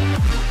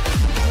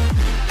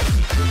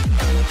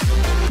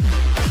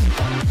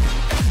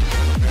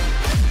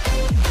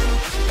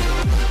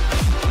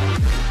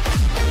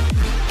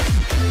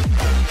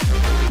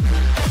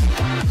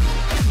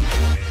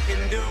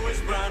 Can do is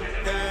run.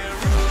 Peru.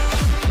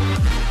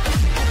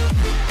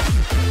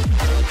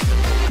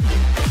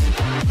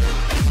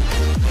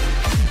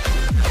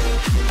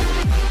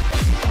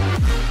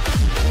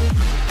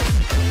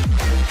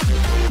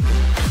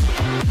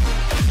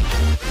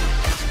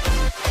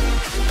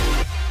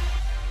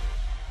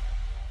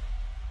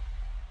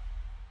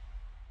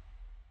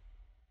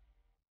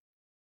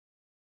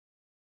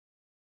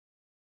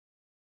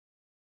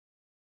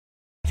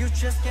 You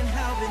just can't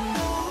help it,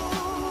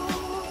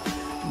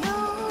 no,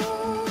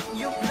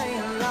 you're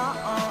playing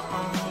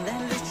along,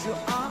 then let you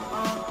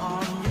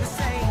on, you're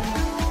saying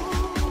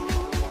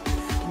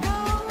no,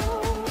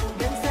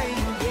 then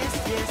saying yes,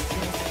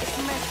 it's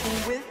messing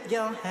with your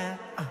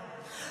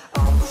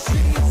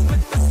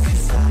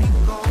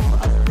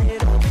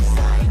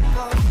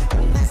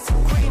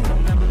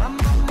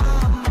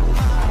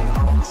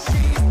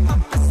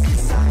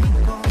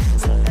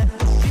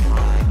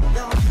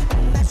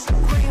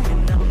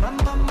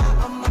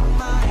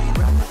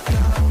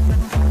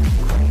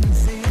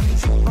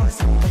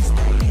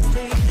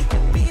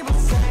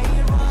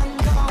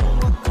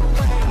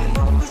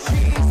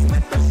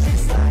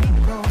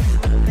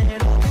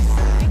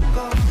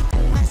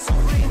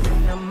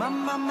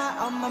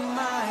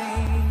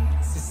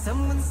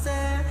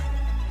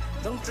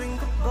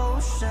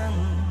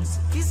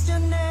kiss your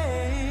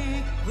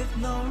neck with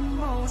no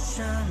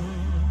emotion.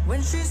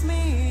 When she's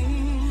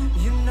mean,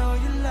 you know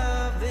you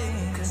love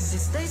it, 'cause it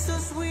stays so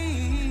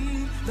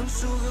sweet. Don't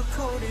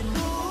sugarcoat it,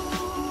 no,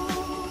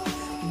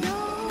 no.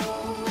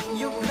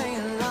 You're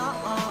playing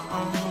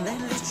along, then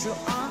lead you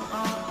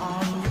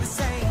on. You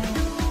say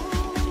no,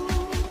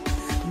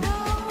 no,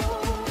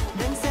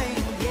 then say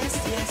yes,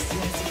 yes,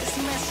 yes. It's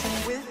messing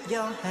with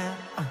your head.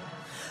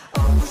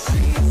 Oh,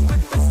 she's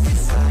with the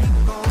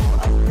psycho,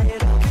 a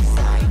little bit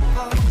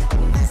psycho.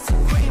 That's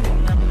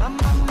screaming, my.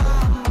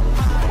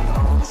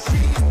 Oh,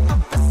 she's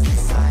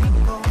opposite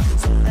psycho,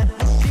 so let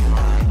me she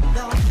right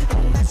though.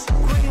 And that's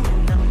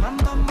screaming, my.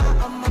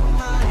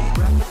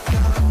 Grab the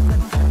gun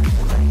and go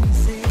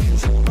crazy.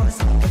 She was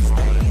but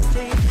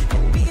Stacy,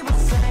 and people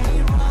say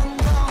run,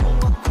 don't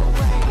walk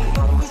away.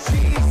 Oh,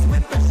 she's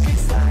with the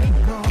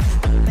psycho,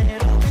 a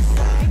little bit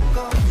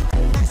psycho.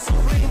 And that's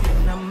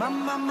screaming, my.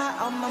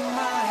 On my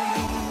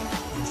mind.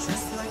 You're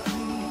just like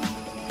me,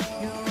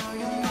 you're on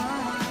your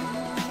mind.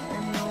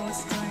 And no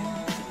restraint,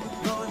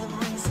 blow the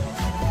rings of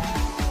hell.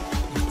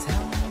 You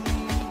tell me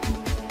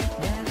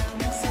that I'm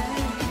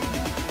insane,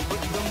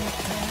 but don't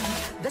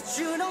pretend that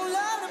you don't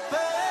love the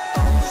bird.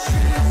 Oh,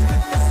 she's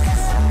with the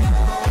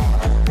psycho,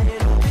 a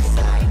little bit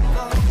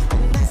psycho.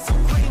 And that's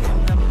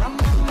screaming,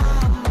 my.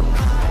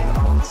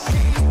 Oh,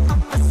 she's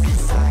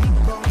opposite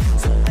psycho,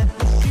 so let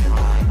me she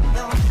right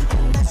though.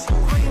 And that's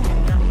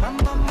screaming, my.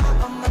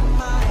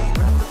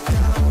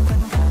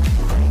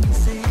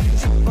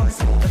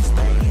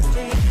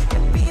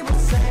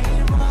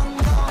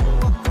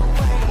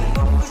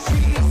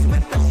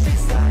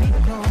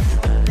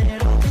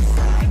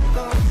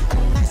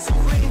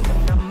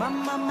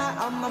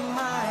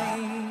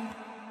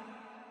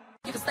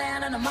 You can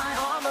stand under my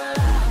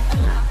umbrella.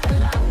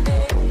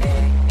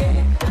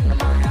 Under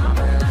my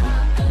umbrella.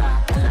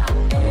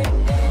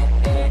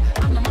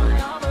 Under my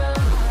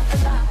umbrella.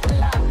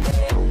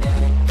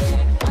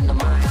 Under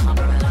my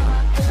umbrella.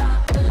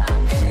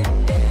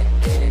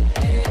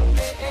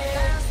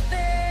 Past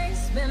things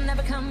will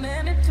never come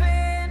in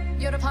between.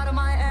 You're a part of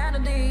my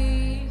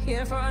entity,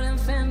 here for an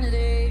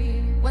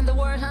infinity. When the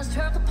world has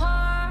torn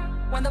apart,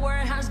 when the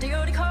world has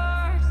duty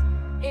cards,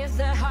 it's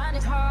the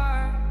hardest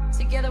heart.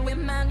 Together we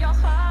mend your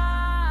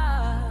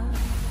heart.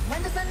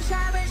 When the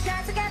sunshine will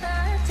shine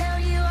together, tell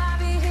you I'll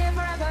be here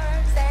forever.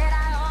 Said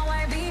I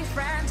always be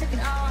friend, taking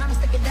all, I'm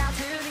sticking down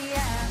to the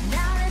end.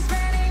 Now it's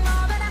raining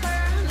more than ever,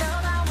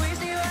 know that we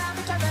still have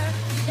each other.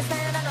 You can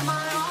stand under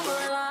my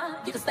umbrella,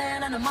 you can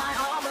stand under my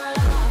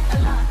umbrella.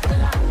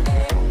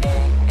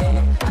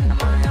 Under my umbrella. Under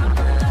my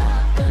umbrella.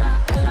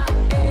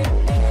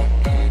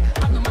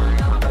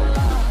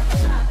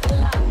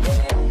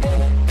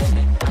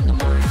 Under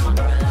my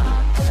umbrella.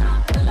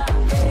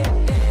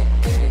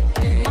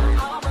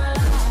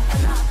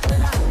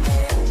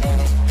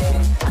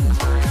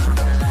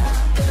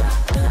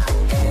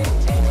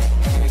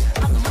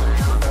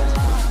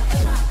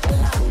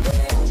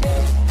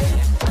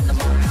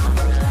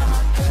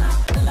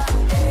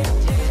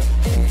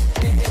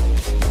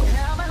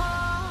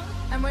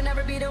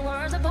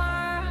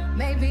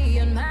 Maybe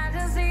in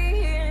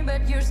magazine,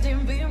 but you're still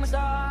being my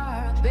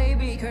star.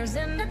 Baby, 'cause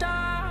in the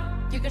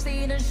dark you can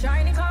see the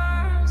shiny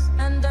cars,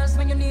 and that's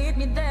when you need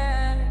me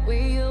there.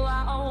 We will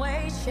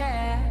always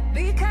share.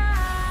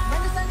 Because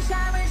when the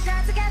sunshine will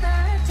shine together,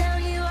 tell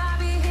you I'll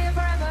be here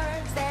forever.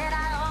 Said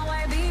I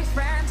always be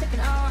friend,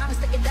 taking all, I'm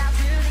sticking down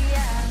to the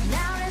end.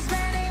 Now it's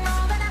raining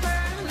more than ever,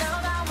 know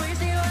that we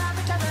still have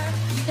each other.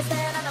 You can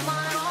stand under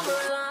my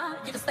umbrella,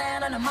 you can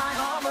stand under my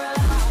umbrella.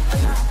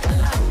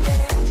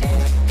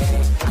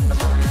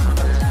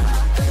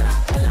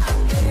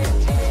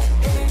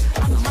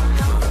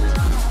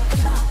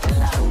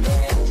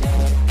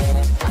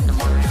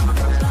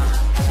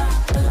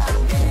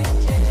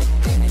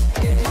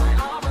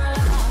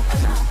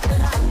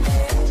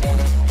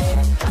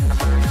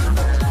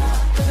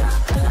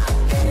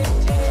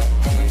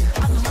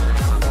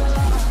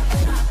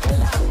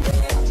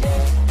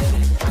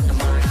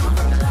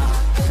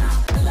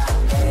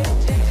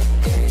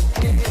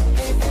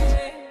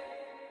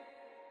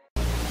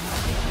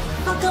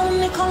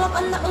 Call up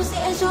on the Uzi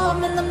and show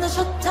them in them the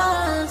shot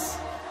toss.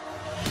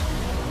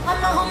 All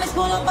my homies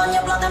pull up on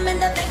your block, I'm in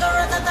the thing,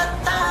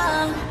 ra-ta-ta-ta.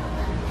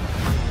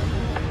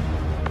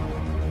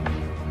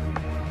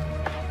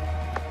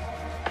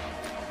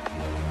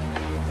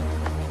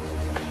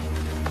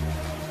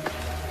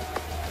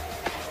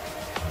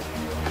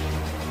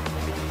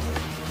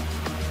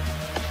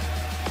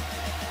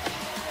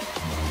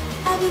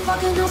 I be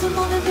fucking those who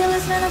moving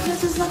fearless, man, I feel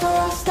just like a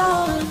rock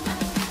star.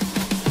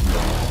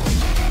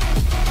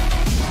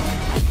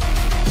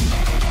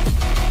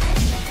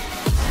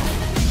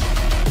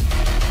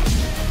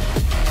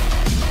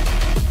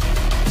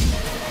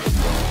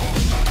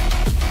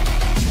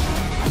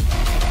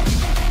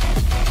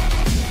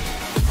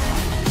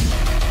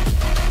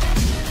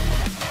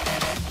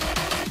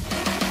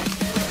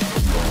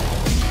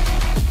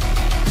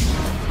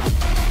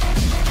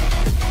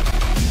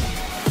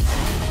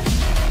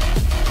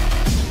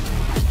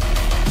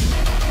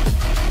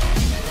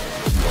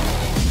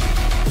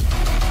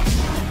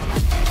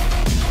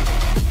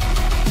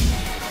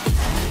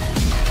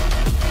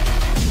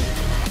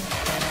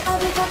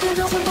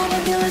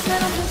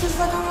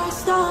 like a rock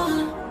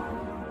star.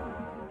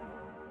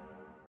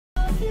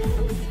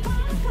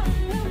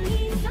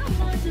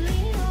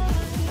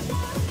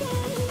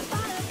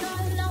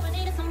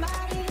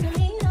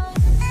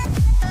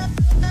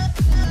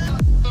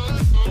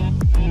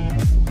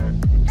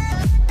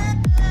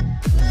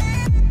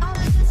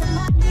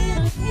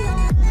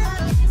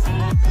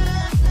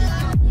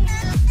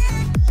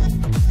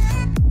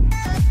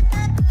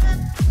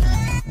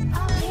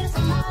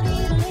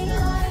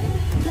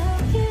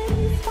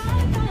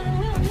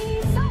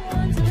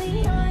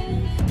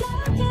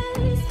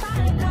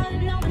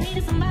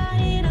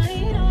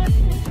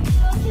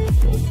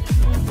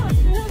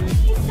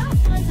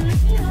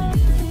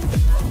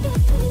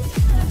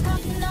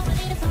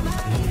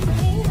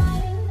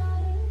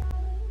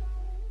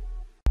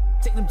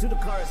 Take them to the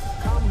cars.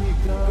 Come here,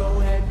 girl. Go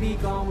ahead, be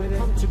gone with it.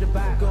 Come to the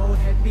back. Go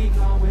ahead, be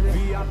gone with it.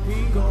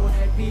 VIP. Go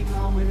ahead, be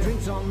gone with it.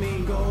 Drinks on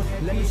me. Go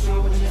ahead, let me see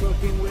what you're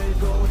cooking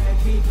with. Go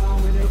ahead, be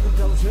gone with it. Look at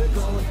those hoods.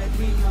 Go ahead,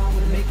 be gone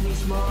with it. Make me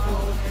smile.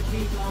 Go ahead,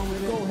 be gone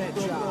with it. Go ahead,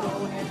 child.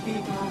 Go ahead, be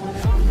gone with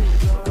it. Come here,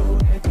 girl. Go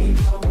ahead, be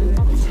gone with it.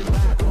 Come to the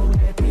back. Go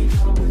ahead, be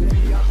gone with it.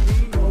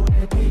 VIP. Go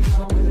ahead, be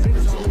gone with it.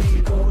 Drinks on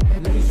me. Go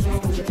ahead, let me see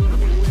what you're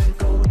cooking with. Go ahead,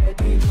 be gone with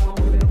it. Look at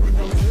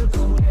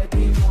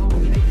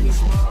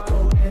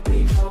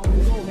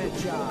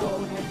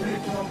those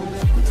hoods. Go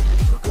ahead, be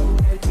gone with it. Make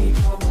me smile.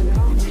 Go ahead, be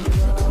gone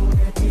with it. Go ahead,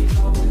 child.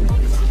 Go ahead,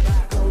 be gone with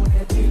it.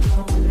 Go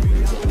ahead, be gone with it. Come here,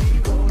 girl. Go ahead, be gone with it. Come to the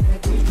back. Go ahead,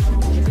 be gone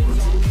with it.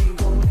 VIP. Go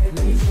ahead, be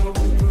gone with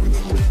it. Drinks on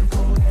me.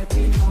 Go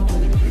ahead, let me see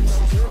what you're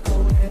cooking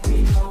with. Go ahead,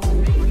 be gone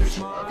with it.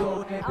 Go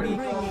ahead,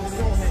 be gone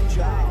with it. Make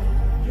me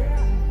smile. Go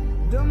ahead, be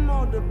gone with it. Go ahead, child. Them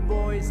other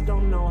boys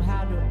don't know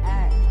how to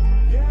act.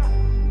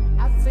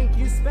 I think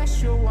you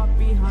special up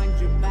behind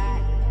your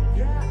back.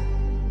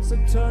 So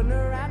turn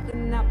around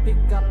and I'll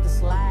pick up the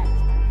slack.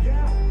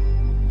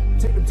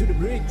 Take them to the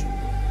bridge.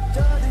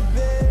 Dirty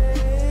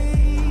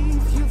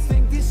babe, you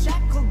think this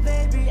shackled,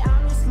 baby,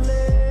 I'm your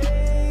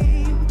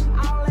slave.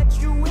 I'll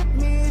let you whip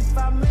me if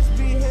I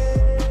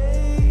misbehave.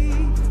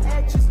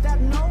 It's just that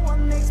no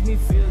one makes me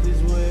feel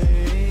this way.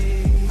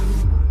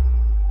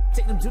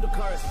 Take them to the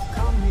cars.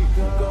 Come here,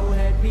 girl. Go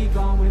ahead, be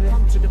gone with it.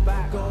 Come to the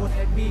back. Go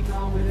ahead, be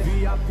gone with it.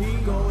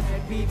 VIP. Go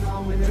ahead, be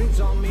gone with it. Drinks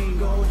on me.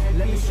 Go ahead,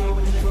 let me see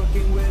what you're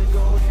cooking with.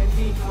 Go ahead,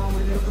 be gone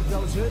with it. Look at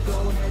those hoods.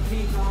 Go ahead,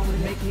 be gone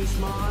with it. Make me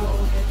smile. Go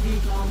ahead, be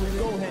gone with it.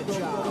 Go ahead,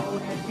 child. Go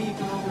ahead, be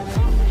gone with it.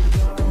 Come here,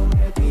 girl. Go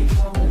ahead, be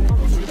gone with it.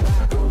 Come to the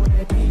back. Go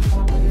ahead, be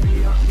gone with it.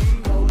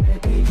 VIP. Go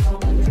ahead, be gone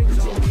with it. Drinks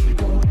on me.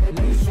 Go ahead,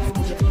 let me see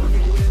what you're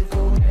cooking with.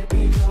 Go ahead,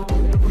 be gone with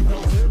it. Look at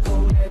those hoods. Go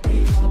ahead, be gone with it. Make me smile. Go ahead, be gone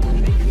with it. Go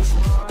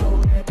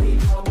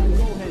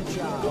ahead,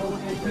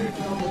 child. Go ahead, be gone with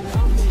it.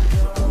 Come here,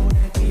 girl. Go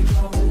ahead, be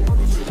gone with it.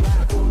 Come to the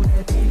back. Go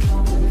ahead, be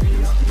gone with it.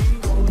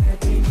 VIP. Go ahead,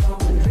 be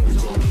gone with it.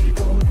 Drinks on me.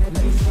 Go ahead,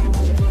 let me see what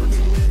you're cooking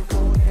with.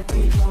 Go ahead,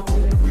 be gone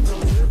with it.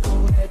 Look at those hoods.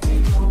 Go ahead, be gone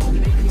with it.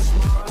 Make me smile.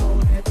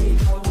 Go ahead, be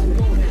gone with it.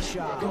 Go ahead,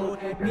 child. Go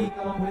ahead, be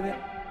gone with it.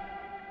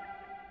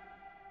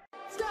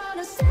 It's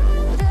gonna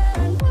stand there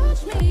and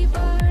watch me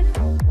burn.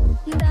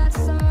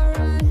 That's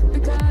alright,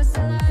 because I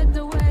like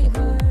the way it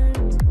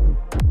hurts.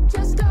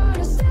 Just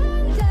gonna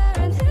stand there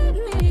and hit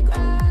me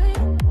cry.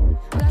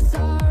 That's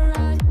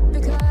alright,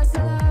 because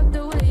I love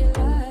the way you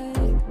lie.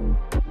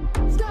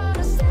 It's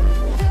gonna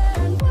stand there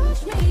and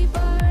watch me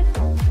burn.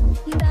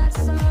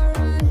 That's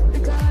alright,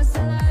 because I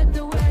like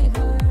the way it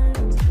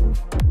hurts.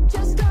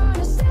 Just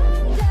gonna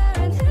stand there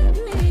and hit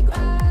me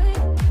cry.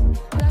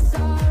 That's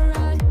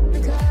alright,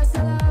 because I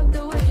love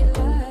the way you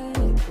lie.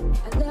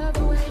 I love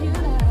the way you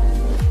lie.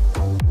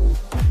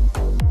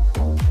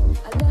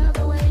 I love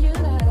the way you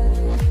lie.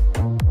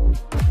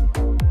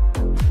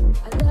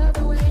 I love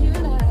the way you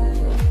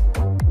lie.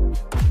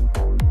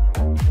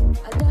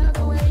 I love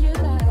the way you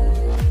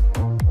lie.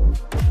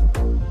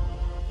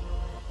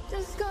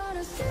 Just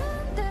gonna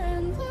stand there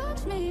and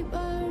watch me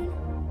burn.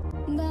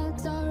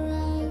 That's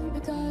alright,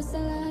 because I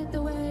like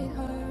the way it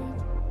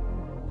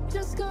hurts.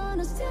 Just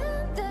gonna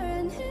stand there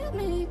and hear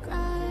me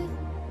cry.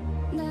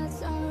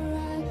 That's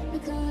alright,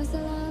 because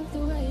I love the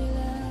way you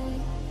lie.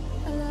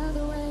 I love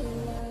the way you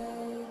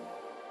lie.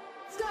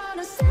 It's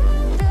gonna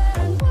stand there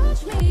and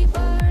watch me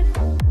burn.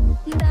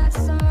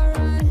 That's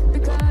alright,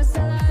 because I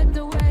like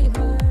the way it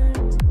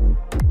hurts.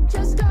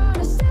 Just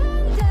gonna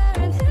stand there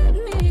and hit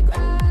me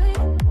cry.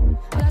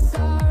 That's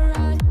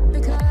alright,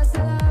 because I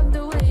love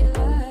the way you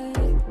lie.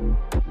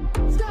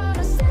 It's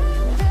gonna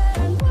stand there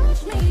and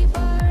watch me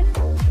burn.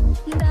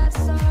 That's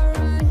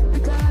alright,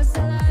 because I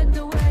like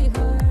the way it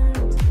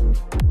hurts.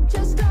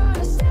 Just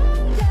gonna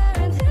stand there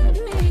and hit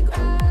me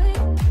cry.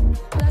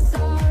 That's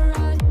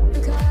alright,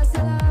 because I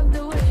love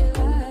the way you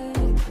lie.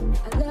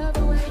 I love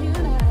the way you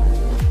lie.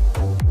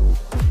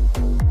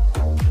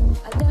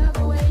 I love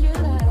the way you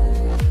lie.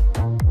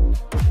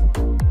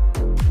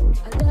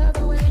 I love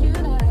the way you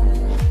lie.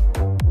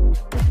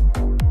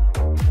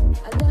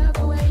 I love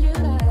the way you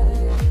lie.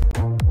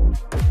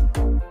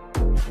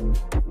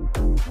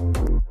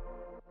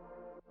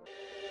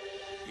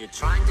 You're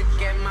trying to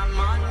get my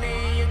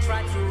money, you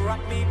try to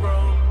rob me, bro.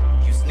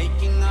 You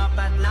sneaking up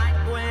at night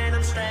when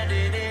I'm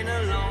stranded in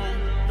alone.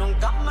 Don't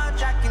got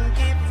much I can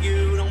give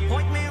you. Don't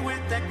point me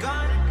with that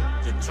gun.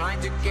 You're trying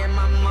to get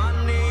my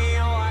money.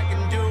 All I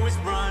can do is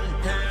run.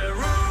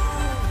 Peru.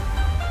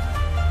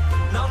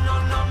 No, no,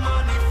 no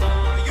money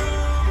for you.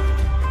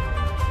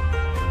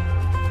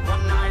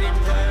 One night in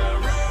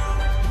Peru.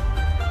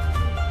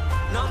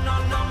 No, no,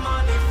 no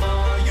money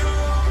for you.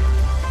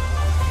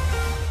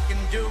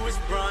 Can do is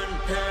run.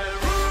 Peru.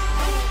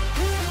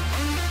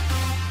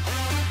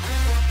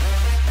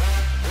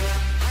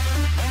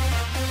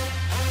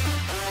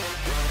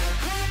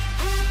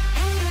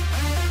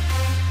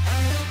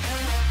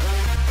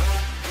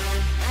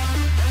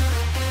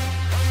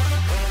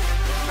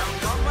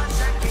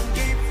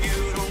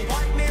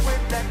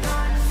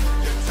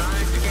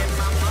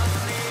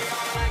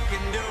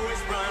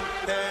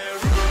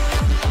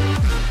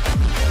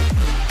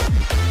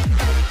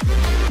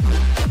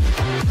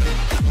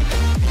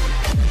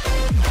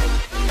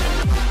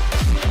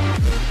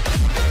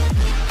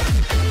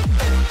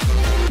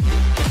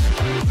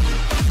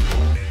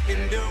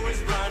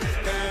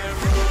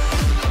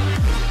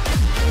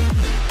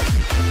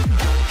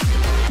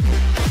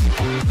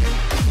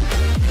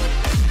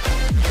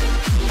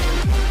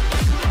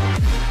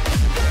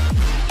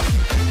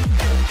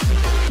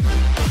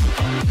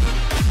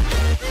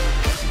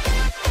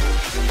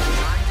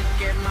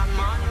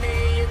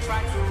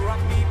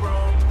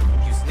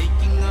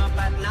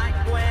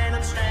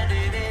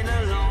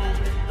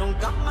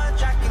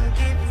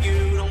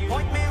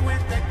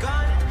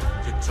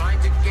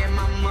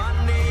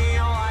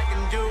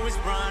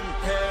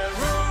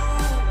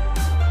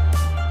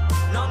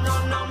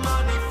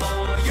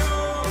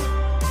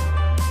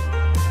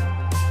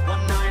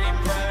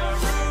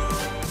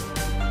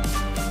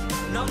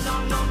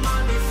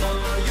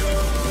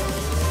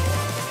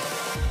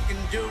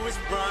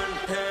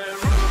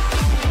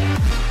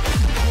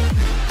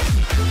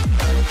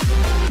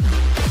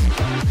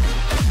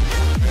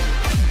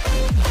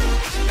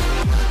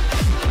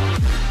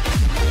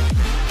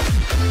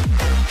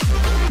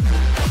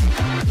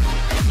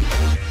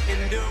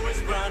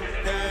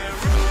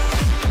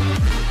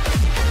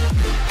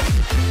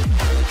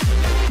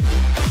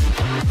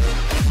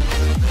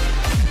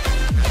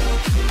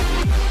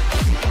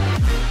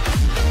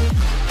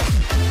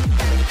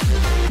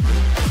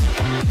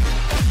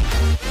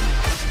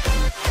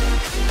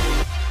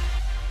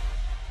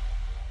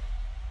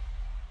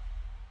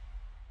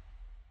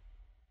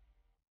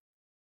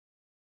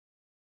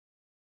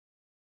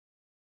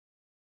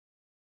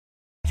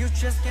 You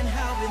just can't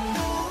help it,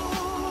 no,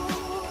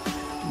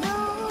 no.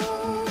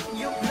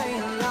 You're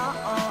playing along,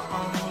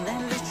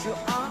 and let you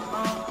on.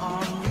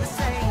 You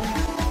say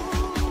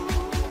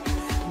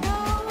no,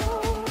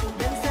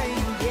 then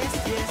saying yes,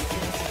 yes,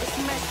 yes. It's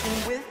messing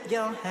with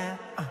your head.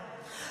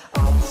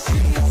 Oh,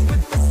 she's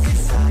with the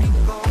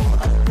psycho,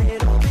 a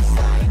little bit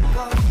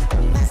psycho,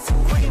 and that's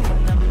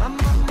screaming, my.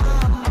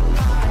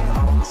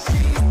 Oh,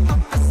 she's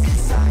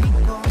opposite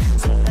psycho,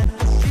 so let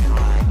the shit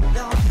right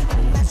down,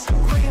 and that's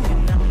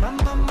screaming, my.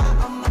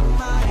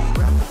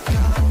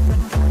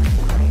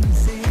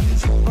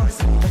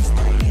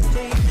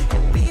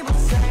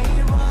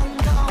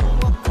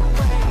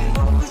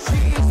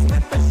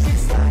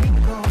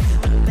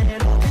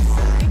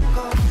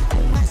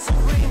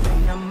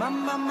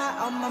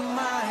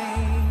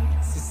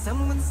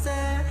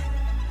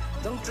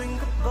 Don't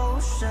drink a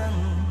potion,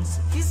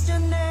 kiss your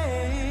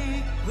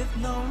neck with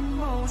no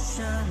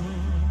emotion.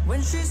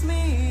 When she's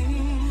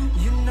mean,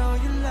 you know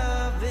you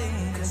love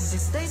it, 'cause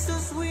it stays so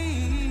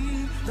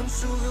sweet. Don't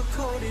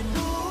sugarcoat it,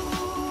 no,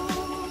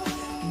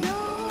 no.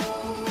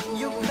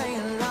 You're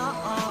playing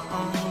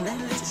along, then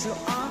let you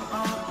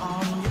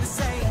on. You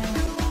say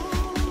no,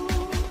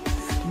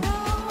 no,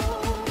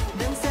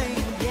 then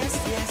saying yes,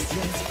 yes,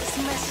 yes. It's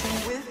messing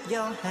with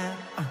your head.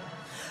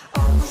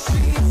 Oh,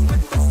 she's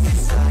with the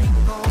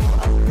psycho,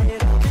 a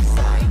little bit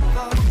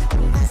psycho,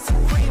 and that's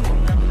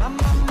screaming, my.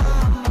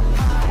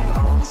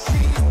 Oh,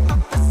 she's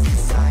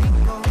opposite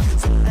psycho,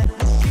 so let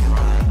the shit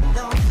right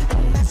down,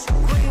 and that's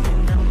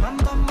screaming, my.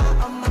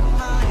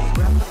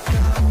 Grab a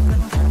cup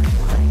and go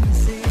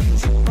crazy,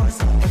 she pours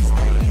up and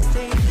stays.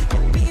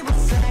 And people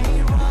say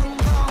run,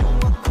 don't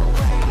walk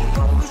away.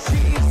 Oh,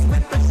 she's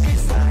with the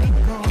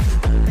psycho,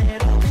 a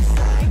little bit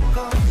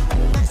psycho,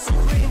 and that's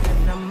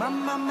screaming, my.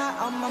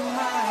 On my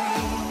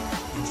mind.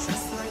 You're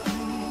just like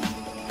me,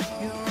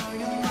 you're on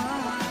your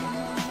mind,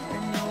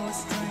 and you're a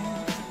string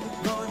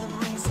with all the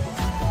rings of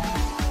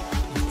fire.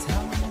 You're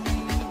telling me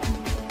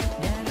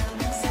that I'm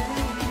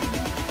insane,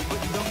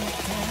 but don't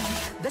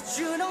pretend that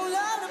you don't